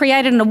have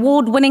created an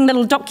award-winning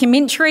little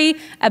documentary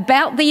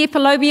about the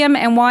epilobium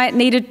and why it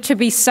needed to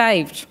be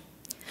saved.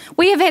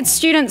 We have had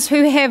students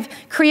who have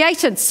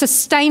created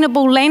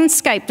sustainable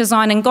landscape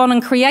design and gone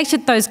and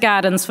created those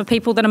gardens for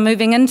people that are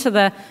moving into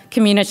the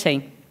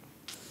community.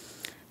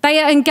 They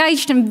are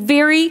engaged in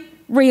very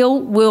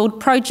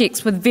real-world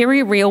projects with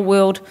very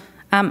real-world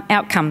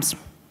outcomes.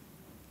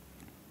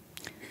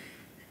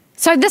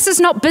 So this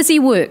is not busy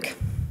work.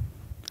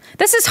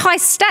 This is high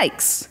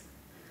stakes.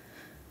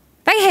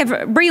 They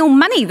have real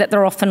money that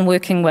they're often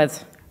working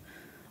with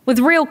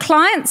real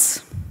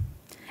clients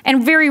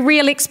and very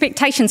real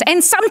expectations.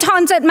 And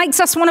sometimes it makes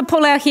us want to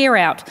pull our hair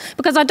out,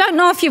 because I don't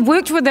know if you've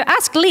worked with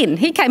ask Glenn.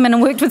 He came in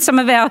and worked with some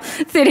of our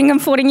 13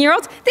 and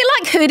 14-year-olds. They're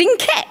like herding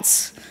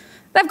cats.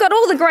 They've got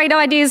all the great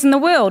ideas in the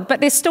world,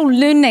 but they're still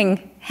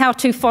learning how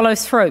to follow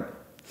through.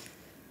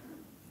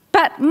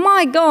 But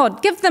my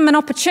God, give them an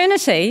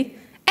opportunity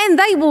and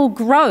they will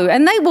grow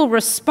and they will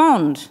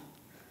respond.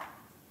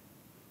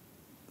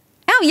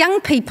 Our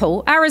young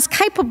people are as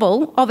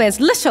capable of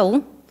as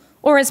little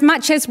or as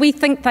much as we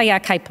think they are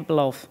capable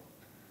of.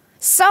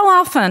 So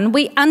often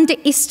we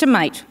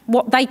underestimate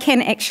what they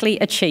can actually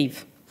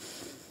achieve.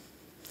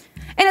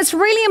 And it's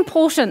really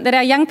important that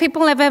our young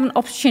people have an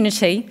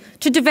opportunity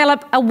to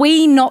develop a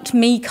we, not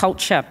me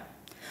culture.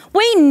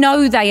 We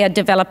know they are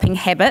developing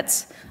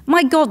habits.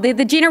 My God, they're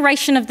the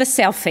generation of the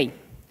selfie.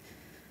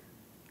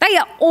 They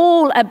are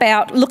all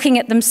about looking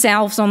at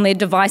themselves on their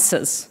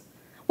devices.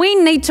 We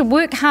need to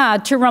work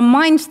hard to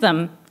remind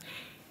them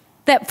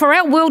that for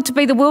our world to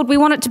be the world we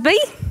want it to be,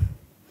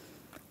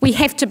 we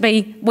have to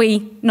be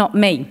we, not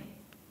me.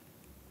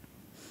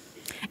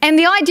 And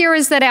the idea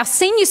is that our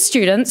senior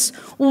students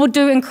will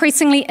do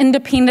increasingly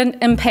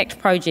independent impact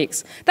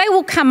projects. They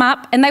will come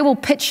up and they will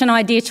pitch an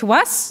idea to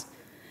us,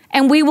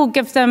 and we will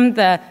give them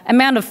the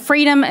amount of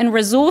freedom and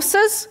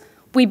resources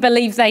we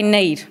believe they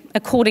need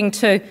according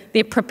to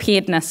their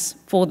preparedness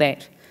for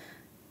that.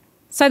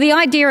 So the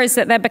idea is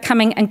that they're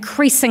becoming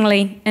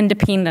increasingly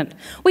independent.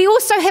 We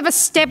also have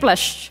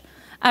established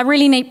a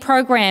really neat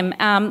program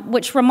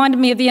which reminded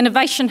me of the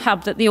Innovation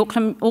Hub that the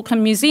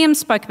Auckland Museum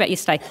spoke about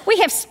yesterday. We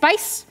have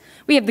space.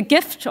 We have the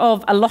gift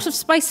of a lot of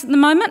space at the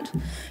moment.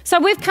 So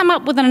we've come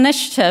up with an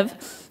initiative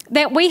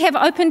that we have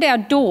opened our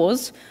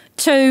doors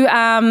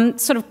to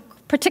sort of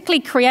particularly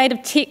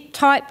creative tech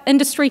type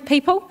industry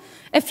people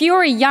If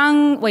you're a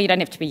young, well, you don't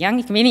have to be young,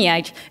 you can be any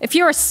age. If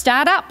you're a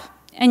startup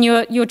and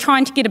you're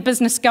trying to get a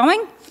business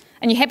going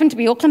and you happen to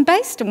be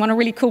Auckland-based and want a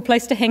really cool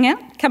place to hang out,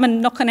 come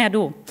and knock on our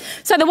door.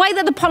 So the way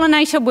that the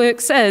pollinator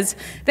works is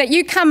that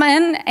you come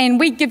in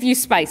and we give you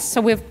space. So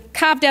we've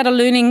carved out a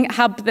learning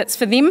hub that's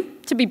for them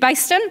to be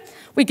based in.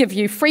 We give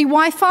you free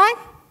Wi-Fi,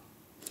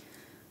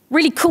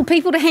 really cool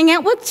people to hang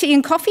out with, tea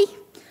and coffee.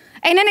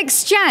 And in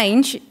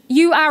exchange,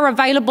 you are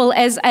available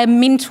as a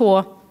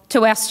mentor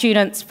to our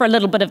students for a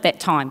little bit of that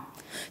time.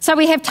 So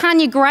we have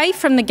Tanya Gray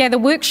from the Gather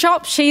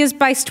Workshop. She is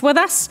based with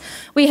us.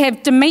 We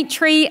have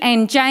Dimitri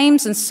and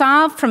James and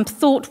Sav from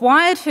Thought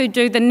Wired, who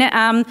do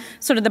the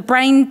sort of the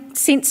brain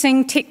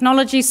sensing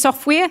technology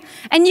software.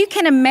 And you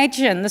can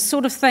imagine the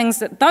sort of things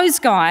that those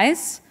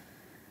guys,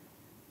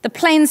 the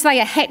plans they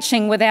are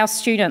hatching with our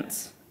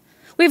students.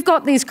 We've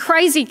got these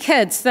crazy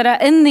kids that are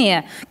in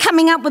there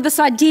coming up with this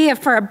idea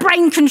for a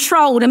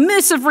brain-controlled,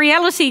 immersive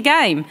reality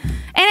game.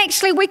 And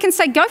actually, we can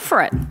say, go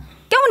for it.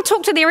 Go and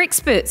talk to their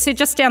experts. They're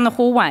just down the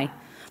hallway.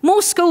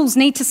 More schools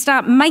need to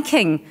start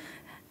making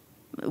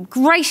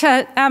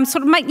greater,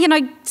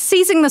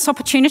 seizing this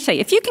opportunity.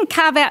 If you can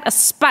carve out a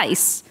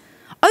space,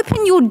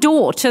 open your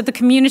door to the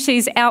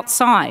communities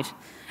outside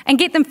and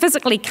get them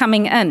physically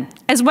coming in,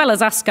 as well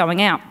as us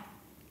going out.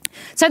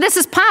 So this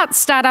is part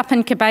Startup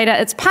Incubator,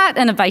 it's part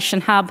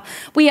Innovation Hub.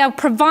 We are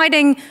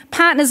providing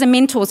partners and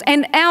mentors,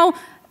 and our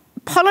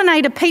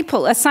pollinator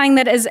people are saying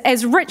that is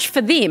as rich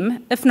for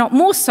them, if not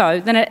more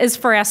so, than it is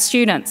for our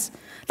students.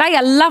 They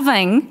are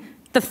loving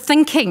the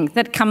thinking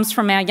that comes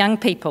from our young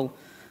people,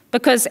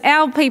 because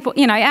our people,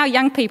 our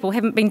young people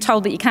haven't been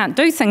told that you can't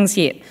do things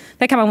yet.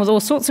 They come up with all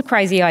sorts of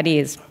crazy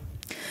ideas.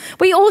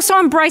 We also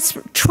embrace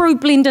true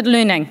blended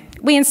learning.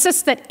 We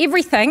insist that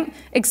everything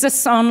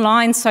exists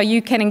online so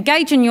you can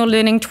engage in your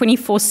learning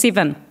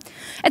 24/7.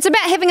 It's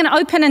about having an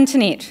open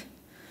internet.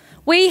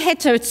 We had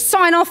to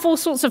sign off all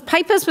sorts of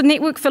papers with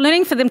Network for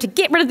Learning for them to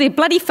get rid of their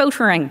bloody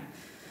filtering.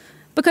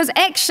 Because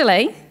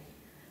actually,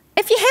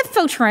 if you have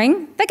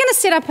filtering, they're going to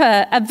set up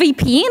a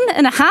VPN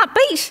in a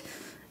heartbeat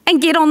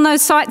and get on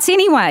those sites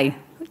anyway.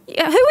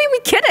 Who are we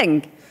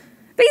kidding?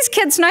 These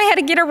kids know how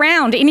to get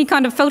around any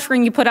kind of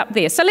filtering you put up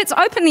there. So let's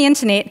open the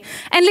internet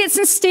and let's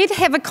instead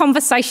have a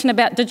conversation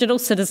about digital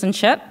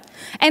citizenship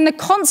and the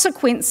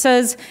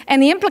consequences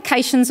and the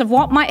implications of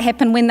what might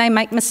happen when they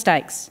make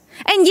mistakes.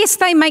 And yes,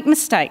 they make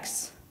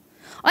mistakes.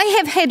 I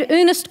have had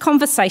earnest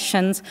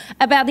conversations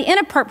about the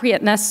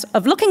inappropriateness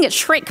of looking at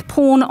Shrek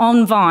porn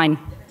on Vine.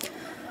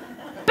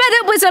 But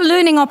it was a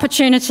learning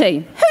opportunity.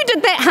 Who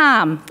did that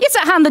harm? Yes,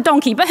 it harmed the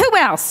donkey, but who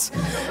else?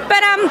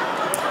 But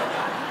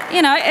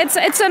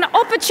it's an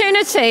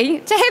opportunity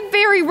to have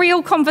very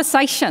real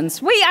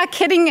conversations. We are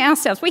kidding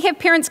ourselves. We have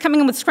parents coming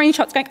in with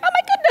screenshots going, oh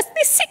my goodness,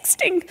 they're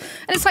sexting.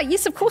 And it's like,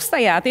 yes, of course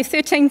they are. They're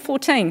 13,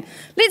 14.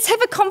 Let's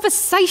have a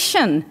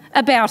conversation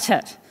about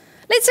it.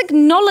 Let's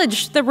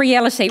acknowledge the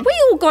reality. We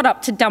all got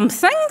up to dumb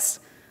things.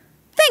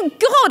 Thank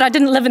God I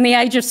didn't live in the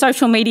age of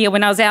social media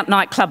when I was out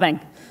night clubbing.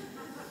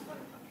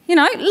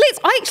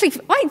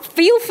 I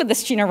feel for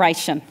this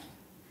generation.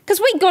 Because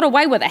we got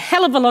away with a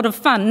hell of a lot of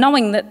fun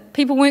knowing that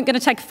people weren't going to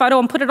take a photo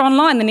and put it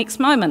online the next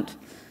moment.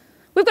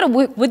 We've got to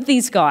work with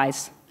these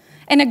guys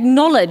and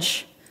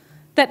acknowledge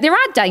that there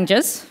are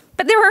dangers,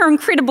 but there are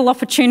incredible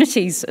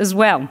opportunities as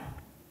well.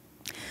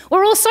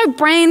 We're also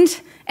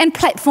brand and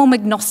platform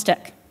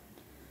agnostic.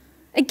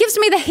 It gives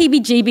me the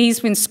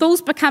heebie-jeebies when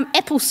schools become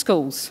Apple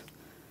schools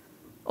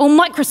or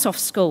Microsoft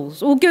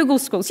schools or Google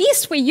schools.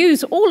 Yes, we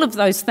use all of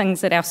those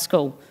things at our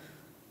school,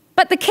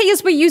 but the key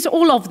is we use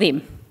all of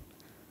them.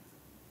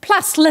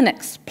 Plus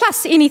Linux,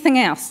 plus anything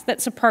else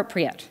that's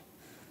appropriate.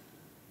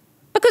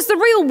 Because the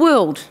real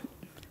world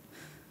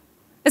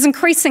is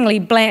increasingly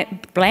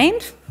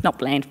brand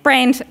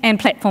and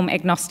platform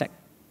agnostic.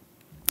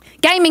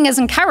 Gaming is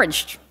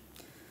encouraged.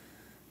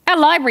 Our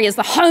library is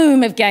the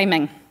home of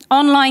gaming.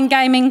 Online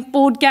gaming,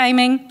 board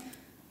gaming,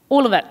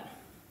 all of it.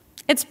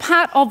 It's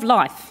part of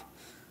life.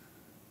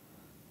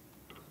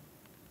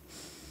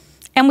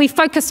 And we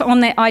focus on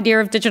that idea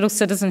of digital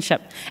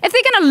citizenship. If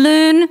they're going to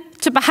learn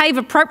to behave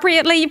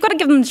appropriately, you've got to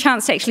give them the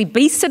chance to actually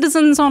be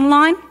citizens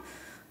online,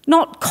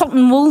 not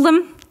cotton wool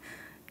them.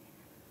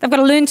 They've got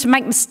to learn to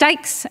make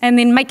mistakes and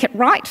then make it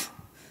right.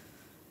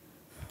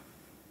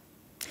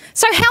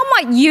 So how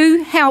might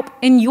you help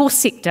in your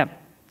sector?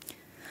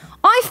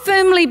 I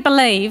firmly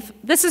believe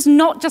this is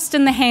not just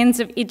in the hands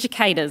of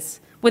educators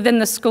within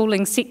the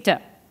schooling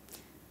sector.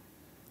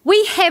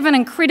 We have an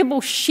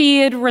incredible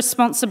shared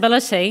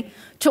responsibility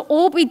to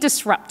all be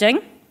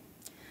disrupting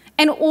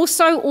and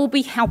also all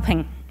be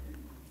helping.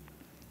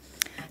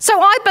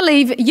 So I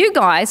believe you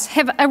guys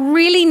have a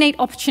really neat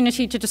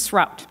opportunity to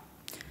disrupt.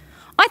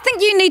 I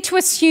think you need to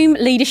assume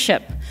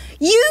leadership.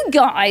 You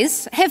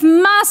guys have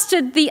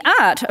mastered the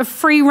art of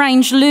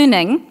free-range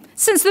learning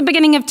since the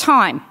beginning of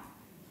time.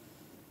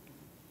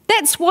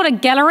 That's what a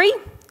gallery,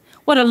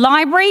 what a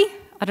library,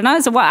 I don't know,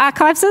 is it what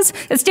archives is?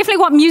 It's definitely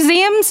what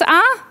museums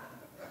are.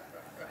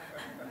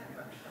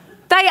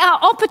 They are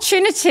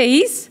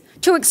opportunities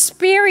to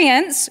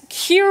experience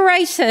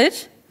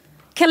curated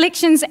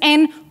collections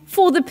and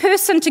for the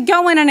person to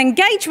go in and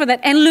engage with it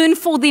and learn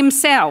for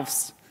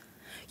themselves.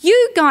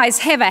 You guys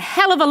have a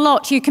hell of a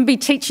lot you can be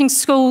teaching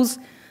schools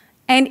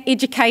and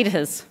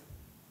educators.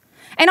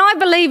 And I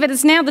believe it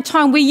is now the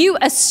time where you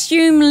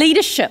assume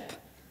leadership,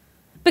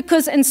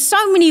 because in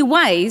so many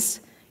ways,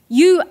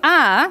 you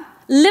are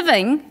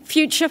living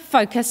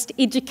future-focused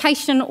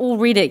education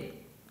already.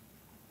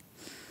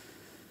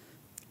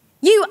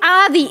 You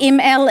are the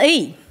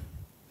MLE.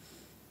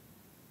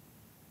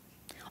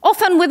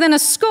 Often within a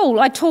school,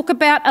 I talk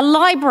about a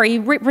library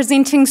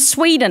representing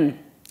Sweden.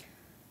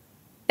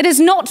 It is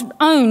not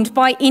owned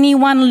by any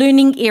one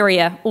learning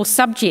area or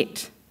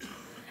subject.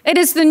 It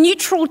is the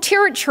neutral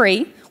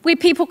territory where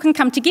people can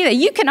come together.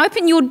 You can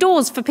open your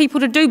doors for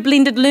people to do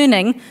blended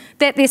learning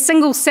that their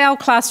single-cell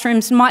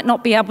classrooms might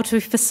not be able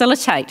to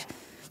facilitate.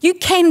 You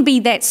can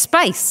be that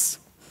space.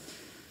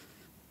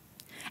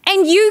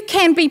 And you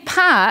can be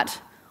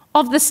part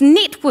of this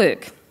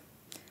network,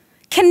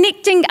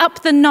 connecting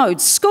up the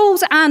nodes.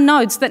 Schools are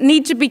nodes that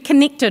need to be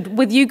connected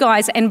with you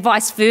guys and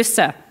vice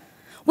versa.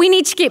 We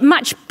need to get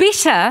much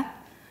better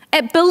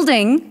at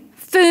building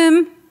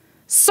firm,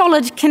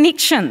 solid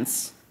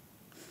connections.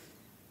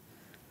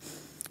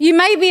 You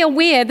may be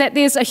aware that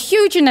there's a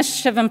huge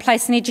initiative in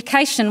place in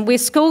education where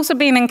schools are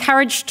being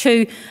encouraged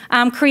to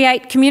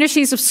create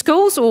communities of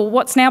schools, or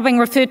what's now being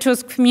referred to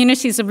as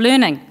communities of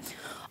learning.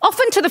 Off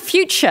into the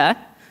future,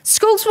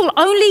 schools will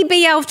only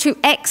be able to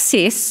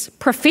access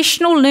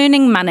professional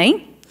learning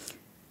money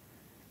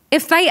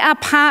if they are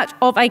part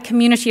of a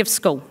community of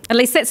school. At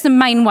least that's the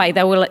main way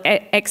they will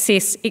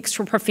access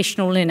extra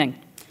professional learning.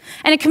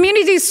 And a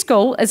community of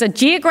school is a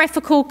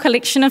geographical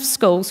collection of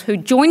schools who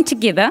join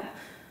together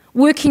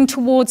working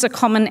towards a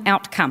common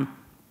outcome.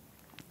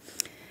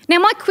 Now,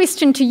 my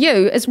question to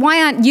you is,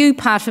 why aren't you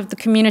part of the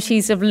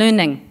communities of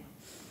learning?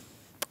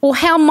 Or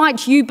how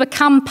might you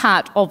become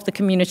part of the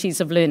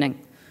communities of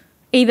learning,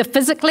 either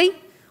physically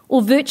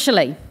or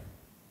virtually?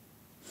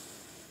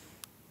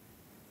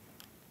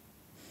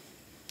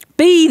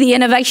 Be the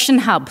innovation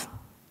hub.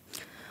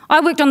 I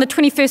worked on the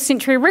 21st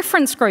Century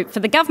Reference Group for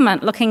the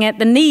government, looking at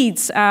the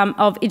needs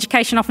of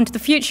education off into the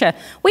future.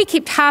 We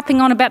kept harping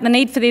on about the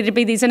need for there to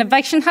be these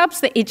innovation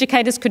hubs that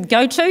educators could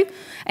go to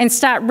and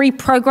start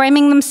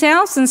reprogramming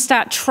themselves and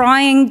start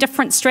trying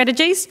different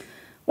strategies.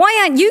 Why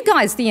aren't you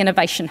guys the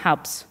innovation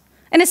hubs?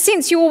 In a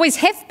sense, you always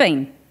have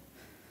been.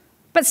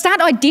 But start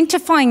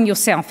identifying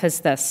yourself as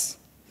this.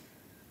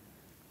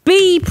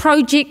 Be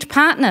project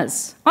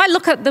partners. I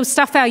look at the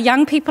stuff our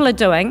young people are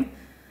doing,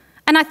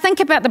 and I think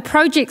about the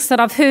projects that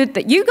I've heard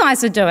that you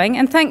guys are doing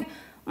and think,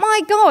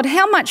 my God,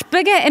 how much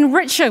bigger and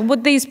richer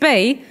would these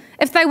be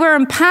if they were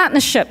in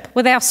partnership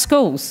with our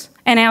schools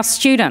and our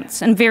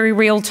students in very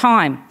real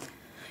time?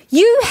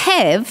 You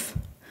have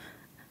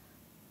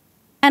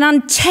an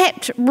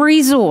untapped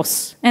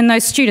resource in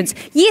those students.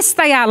 Yes,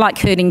 they are like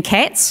herding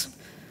cats,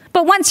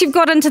 but once you've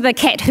got into the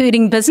cat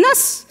herding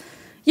business,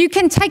 you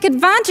can take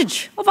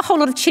advantage of a whole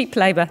lot of cheap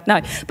labour.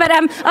 No, but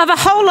of a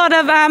whole lot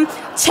of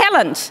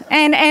talent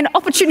and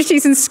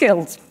opportunities and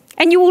skills.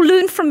 And you will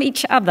learn from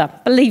each other,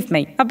 believe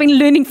me. I've been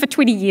learning for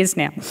 20 years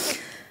now.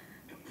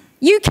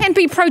 You can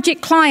be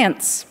project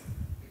clients.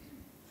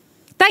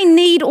 They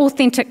need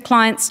authentic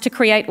clients to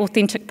create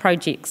authentic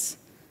projects.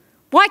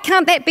 Why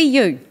can't that be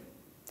you?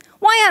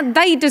 Why aren't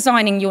they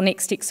designing your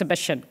next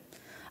exhibition?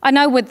 I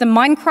know with the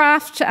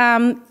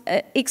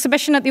Minecraft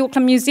exhibition at the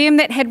Auckland Museum,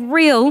 that had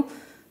real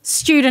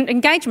student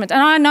engagement.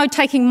 And I know,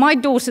 taking my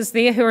daughters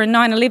there who are in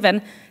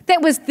 9/11, that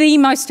was the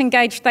most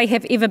engaged they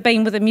have ever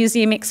been with a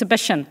museum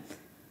exhibition.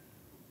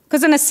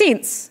 Because in a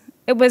sense,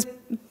 it was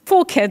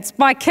for kids,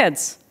 by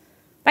kids.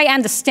 They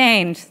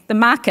understand the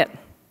market.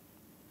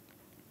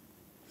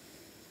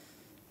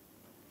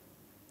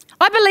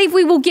 I believe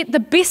we will get the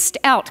best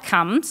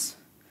outcomes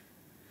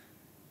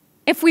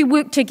if we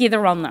work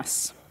together on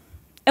this.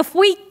 If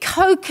we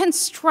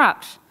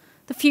co-construct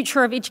the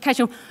future of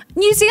education.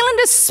 New Zealand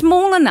is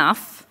small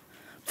enough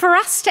for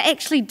us to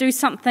actually do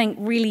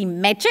something really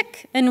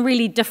magic and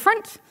really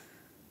different.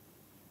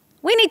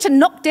 We need to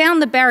knock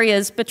down the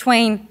barriers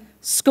between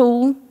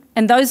school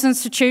and those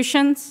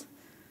institutions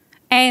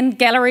and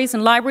galleries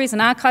and libraries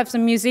and archives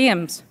and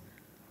museums.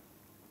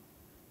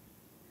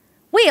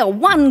 We are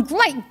one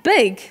great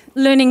big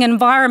learning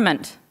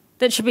environment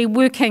that should be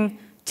working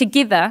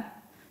together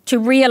to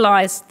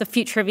realise the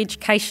future of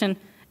education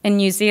in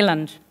New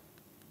Zealand.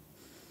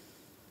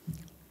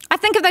 I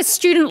think of those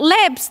student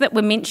labs that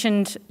were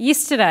mentioned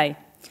yesterday.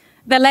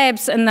 The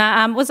labs in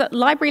the, was it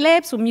library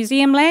labs or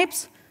museum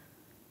labs?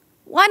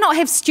 Why not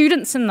have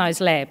students in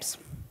those labs?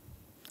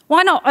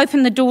 Why not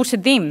open the door to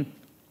them?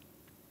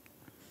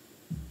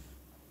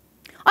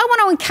 I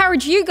want to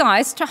encourage you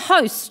guys to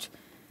host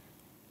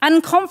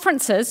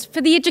conferences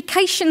for the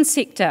education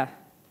sector.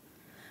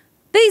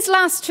 These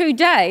last 2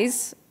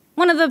 days,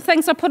 one of the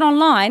things I put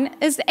online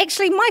is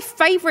actually my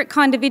favourite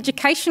kind of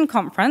education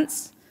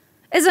conference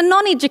is a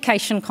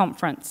non-education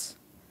conference.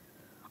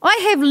 I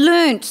have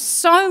learnt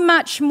so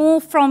much more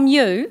from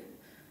you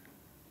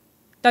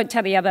don't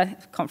tell the other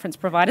conference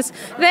providers,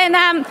 than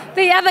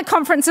the other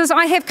conferences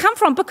I have come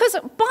from, because,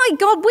 by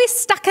God, we're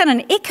stuck in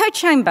an echo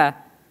chamber.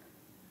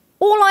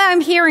 All I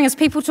am hearing is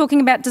people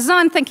talking about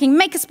design thinking,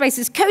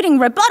 makerspaces, coding,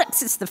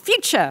 robotics, it's the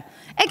future.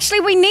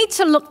 Actually, we need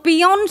to look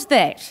beyond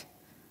that.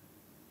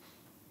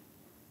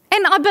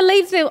 And I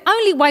believe the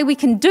only way we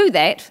can do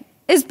that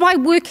is by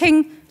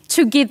working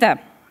together.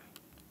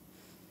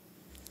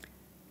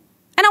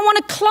 And I want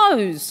to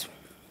close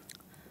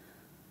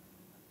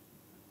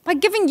by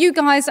giving you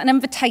guys an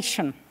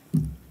invitation.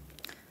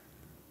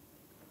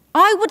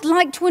 I would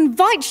like to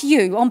invite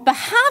you on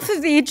behalf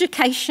of the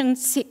education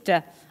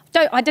sector.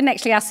 I didn't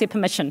actually ask their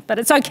permission, but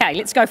it's okay,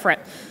 let's go for it.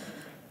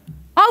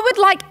 I would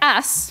like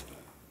us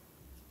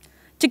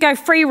to go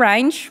free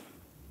range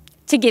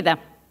together.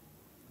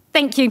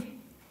 Thank you.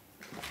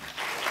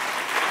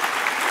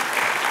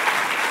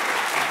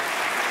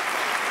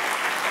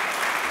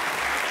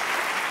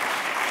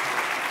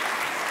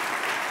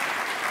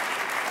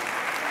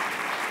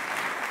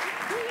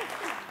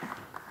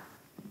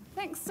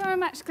 Thanks so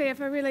much, Claire,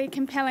 for a really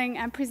compelling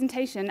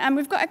presentation.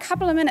 We've got a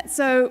couple of minutes,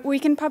 so we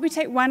can probably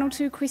take one or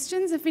two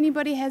questions if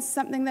anybody has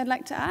something they'd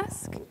like to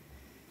ask.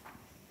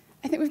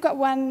 I think we've got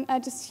one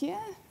just here.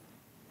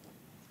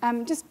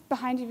 Just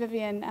behind you,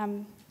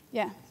 Vivian.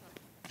 Yeah.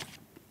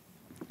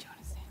 Do you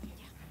want to stand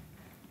here?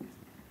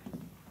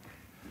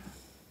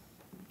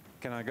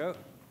 Can I go?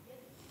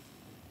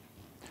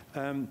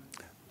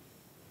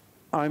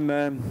 I'm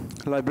a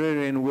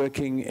librarian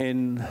working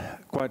in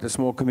quite a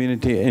small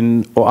community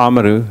in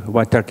Oamaru,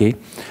 Waitaki,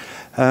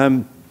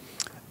 and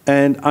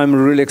I'm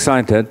really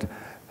excited.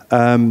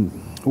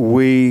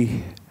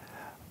 We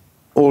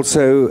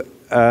also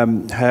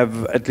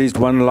have at least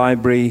one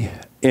library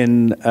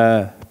in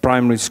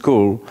primary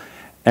school,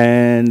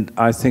 and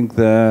I think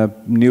the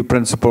new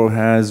principal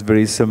has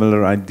very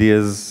similar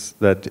ideas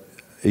that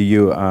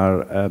you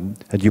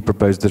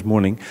proposed this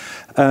morning.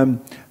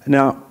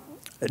 Now,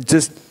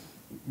 just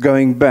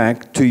going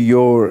back to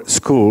your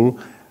school,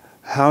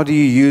 how do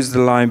you use the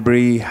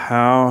library?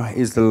 How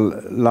is the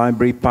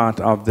library part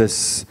of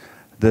this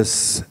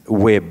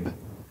web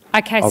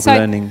of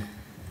learning?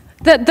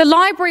 The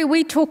library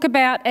we talk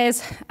about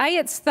as,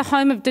 it's the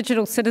home of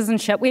digital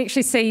citizenship. We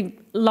actually see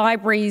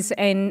libraries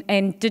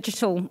and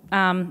digital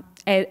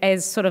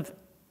as sort of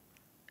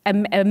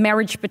a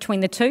marriage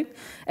between the two.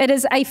 It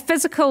is a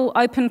physical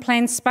open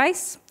plan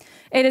space.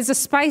 It is a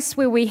space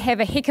where we have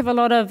a heck of a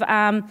lot of,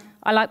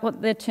 I like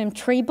what the term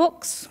tree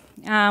books.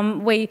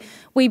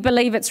 We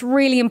believe it's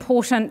really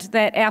important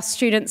that our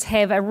students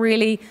have a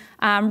really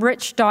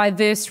rich,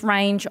 diverse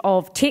range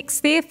of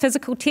texts there,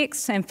 physical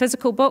texts and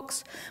physical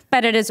books,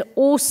 but it is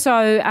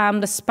also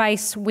the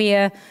space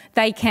where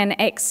they can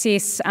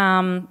access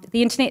the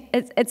internet.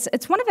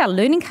 It's one of our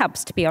learning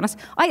hubs, to be honest.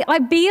 I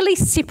barely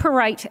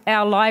separate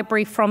our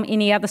library from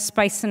any other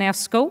space in our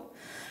school.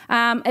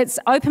 It's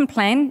open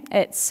plan,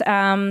 it's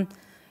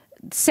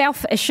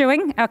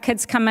self-issuing. Our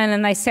kids come in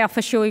and they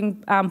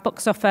self-issuing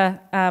books off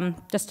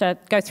just to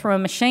go through a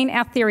machine.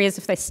 Our theory is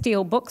if they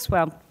steal books,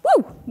 well,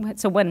 woo,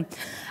 it's a win.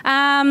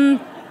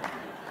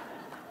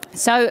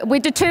 So we're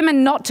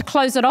determined not to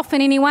close it off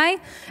in any way.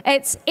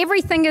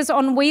 Everything is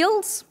on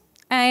wheels,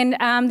 and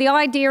the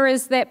idea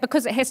is that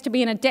because it has to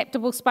be an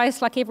adaptable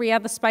space like every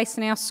other space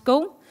in our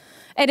school,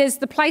 it is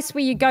the place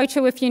where you go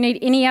to if you need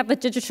any other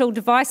digital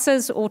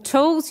devices or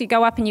tools. You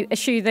go up and you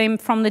issue them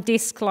from the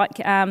desk like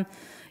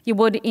you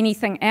would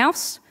anything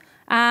else.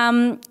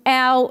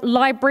 Our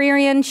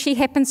librarian, she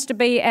happens to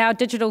be our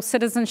digital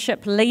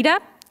citizenship leader,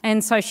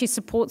 and so she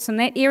supports in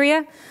that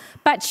area.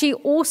 But she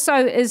also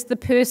is the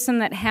person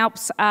that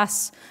helps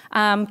us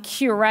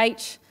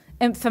curate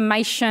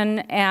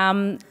information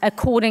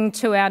according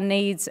to our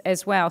needs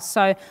as well.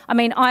 So, I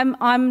mean,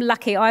 I'm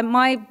lucky.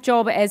 My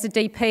job as a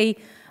DP,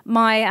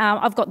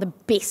 I've got the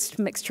best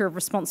mixture of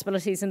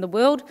responsibilities in the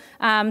world.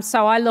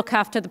 So I look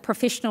after the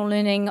professional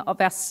learning of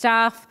our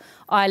staff,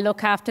 I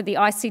look after the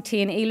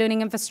ICT and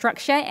e-learning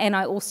infrastructure, and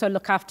I also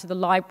look after the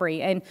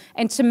library.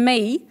 And to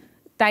me,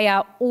 they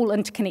are all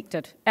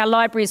interconnected. Our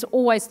library is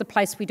always the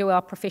place we do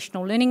our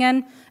professional learning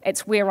in.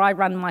 It's where I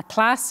run my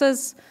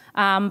classes,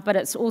 but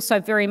it's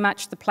also very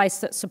much the place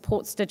that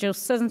supports digital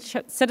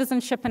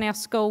citizenship in our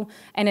school,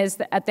 and is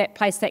that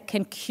place that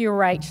can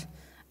curate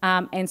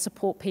and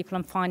support people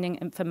in finding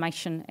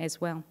information as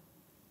well.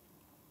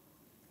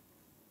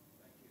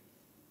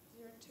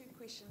 There are two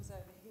questions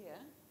over here.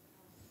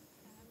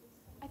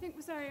 I think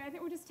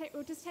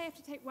we'll just have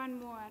to take one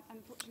more,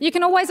 unfortunately. You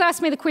can always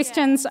ask me the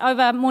questions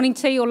over morning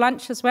tea or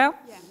lunch as well.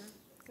 Yeah,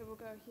 so we'll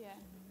go here.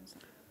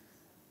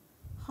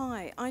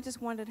 Hi, I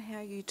just wondered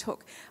how you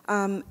took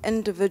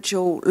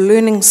individual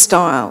learning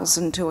styles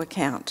into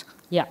account.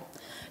 Yeah.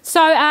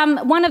 So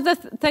one of the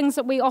things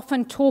that we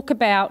often talk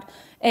about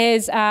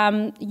is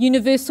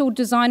universal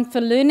design for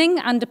learning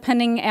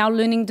underpinning our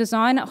learning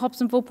design at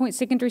Hobsonville Point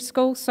Secondary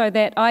School. So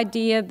that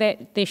idea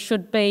that there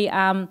should be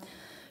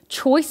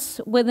choice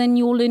within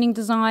your learning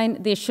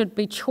design, there should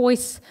be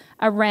choice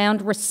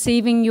around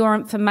receiving your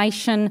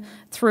information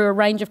through a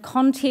range of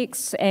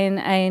contexts,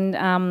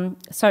 and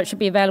so it should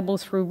be available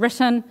through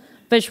written,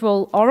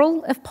 visual,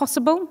 oral if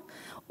possible.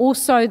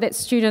 Also that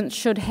students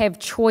should have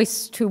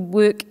choice to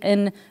work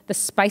in the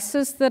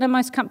spaces that are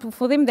most comfortable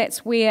for them.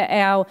 That's where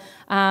our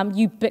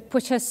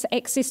ubiquitous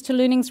access to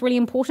learning is really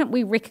important.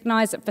 We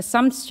recognise that for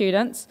some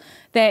students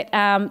that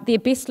their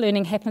best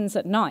learning happens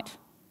at night.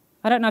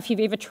 I don't know if you've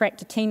ever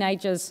tracked a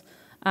teenager's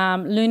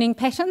learning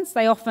patterns.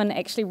 They often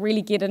actually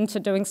really get into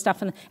doing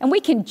stuff, and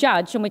we can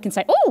judge and we can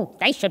say, oh,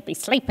 they should be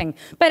sleeping.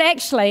 But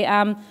actually,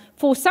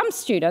 for some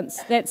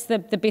students, that's the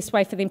best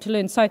way for them to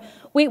learn. So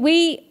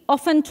we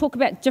often talk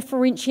about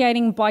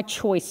differentiating by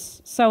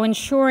choice. So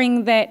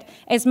ensuring that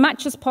as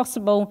much as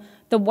possible,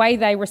 the way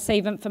they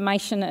receive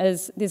information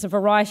is, there's a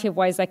variety of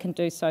ways they can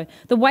do so.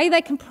 The way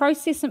they can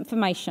process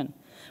information.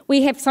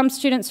 We have some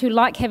students who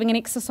like having an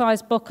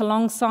exercise book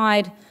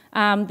alongside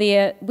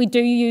we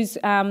do use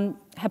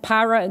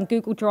Hapara and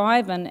Google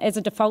Drive, and as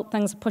a default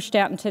things are pushed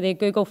out into their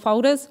Google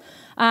folders.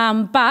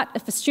 But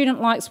if a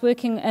student likes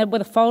working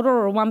with a folder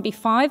or a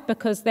 1B5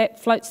 because that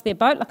floats their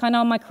boat, like I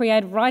know in my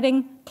creative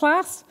writing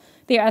class,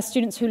 there are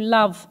students who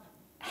love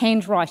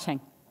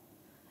handwriting.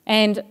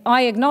 And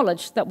I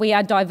acknowledge that we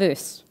are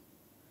diverse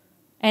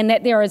and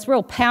that there is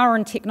real power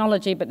in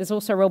technology, but there's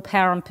also real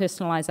power in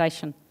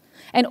personalisation.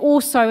 And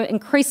also,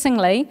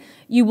 increasingly,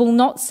 you will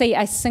not see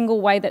a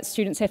single way that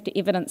students have to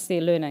evidence their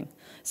learning.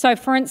 So,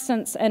 for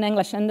instance, in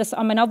English, and this,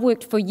 I mean, I've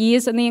worked for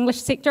years in the English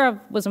sector. I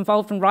was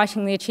involved in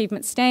writing the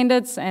achievement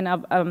standards,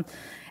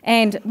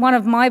 and one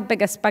of my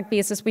biggest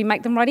bugbears is we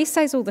make them write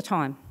essays all the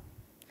time.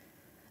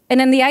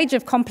 And in the age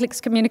of complex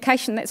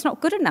communication, that's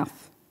not good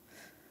enough.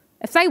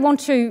 If they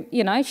want to,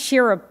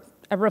 share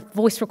a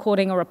voice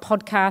recording or a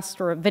podcast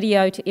or a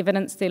video to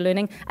evidence their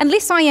learning,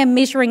 unless I am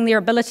measuring their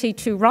ability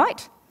to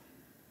write,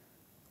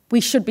 we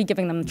should be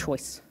giving them the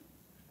choice.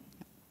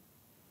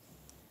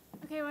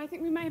 Okay, well, I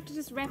think we might have to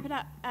just wrap it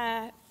up,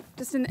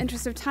 just in the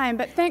interest of time.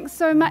 But thanks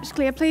so much,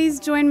 Claire. Please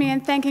join me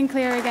in thanking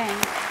Claire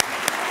again.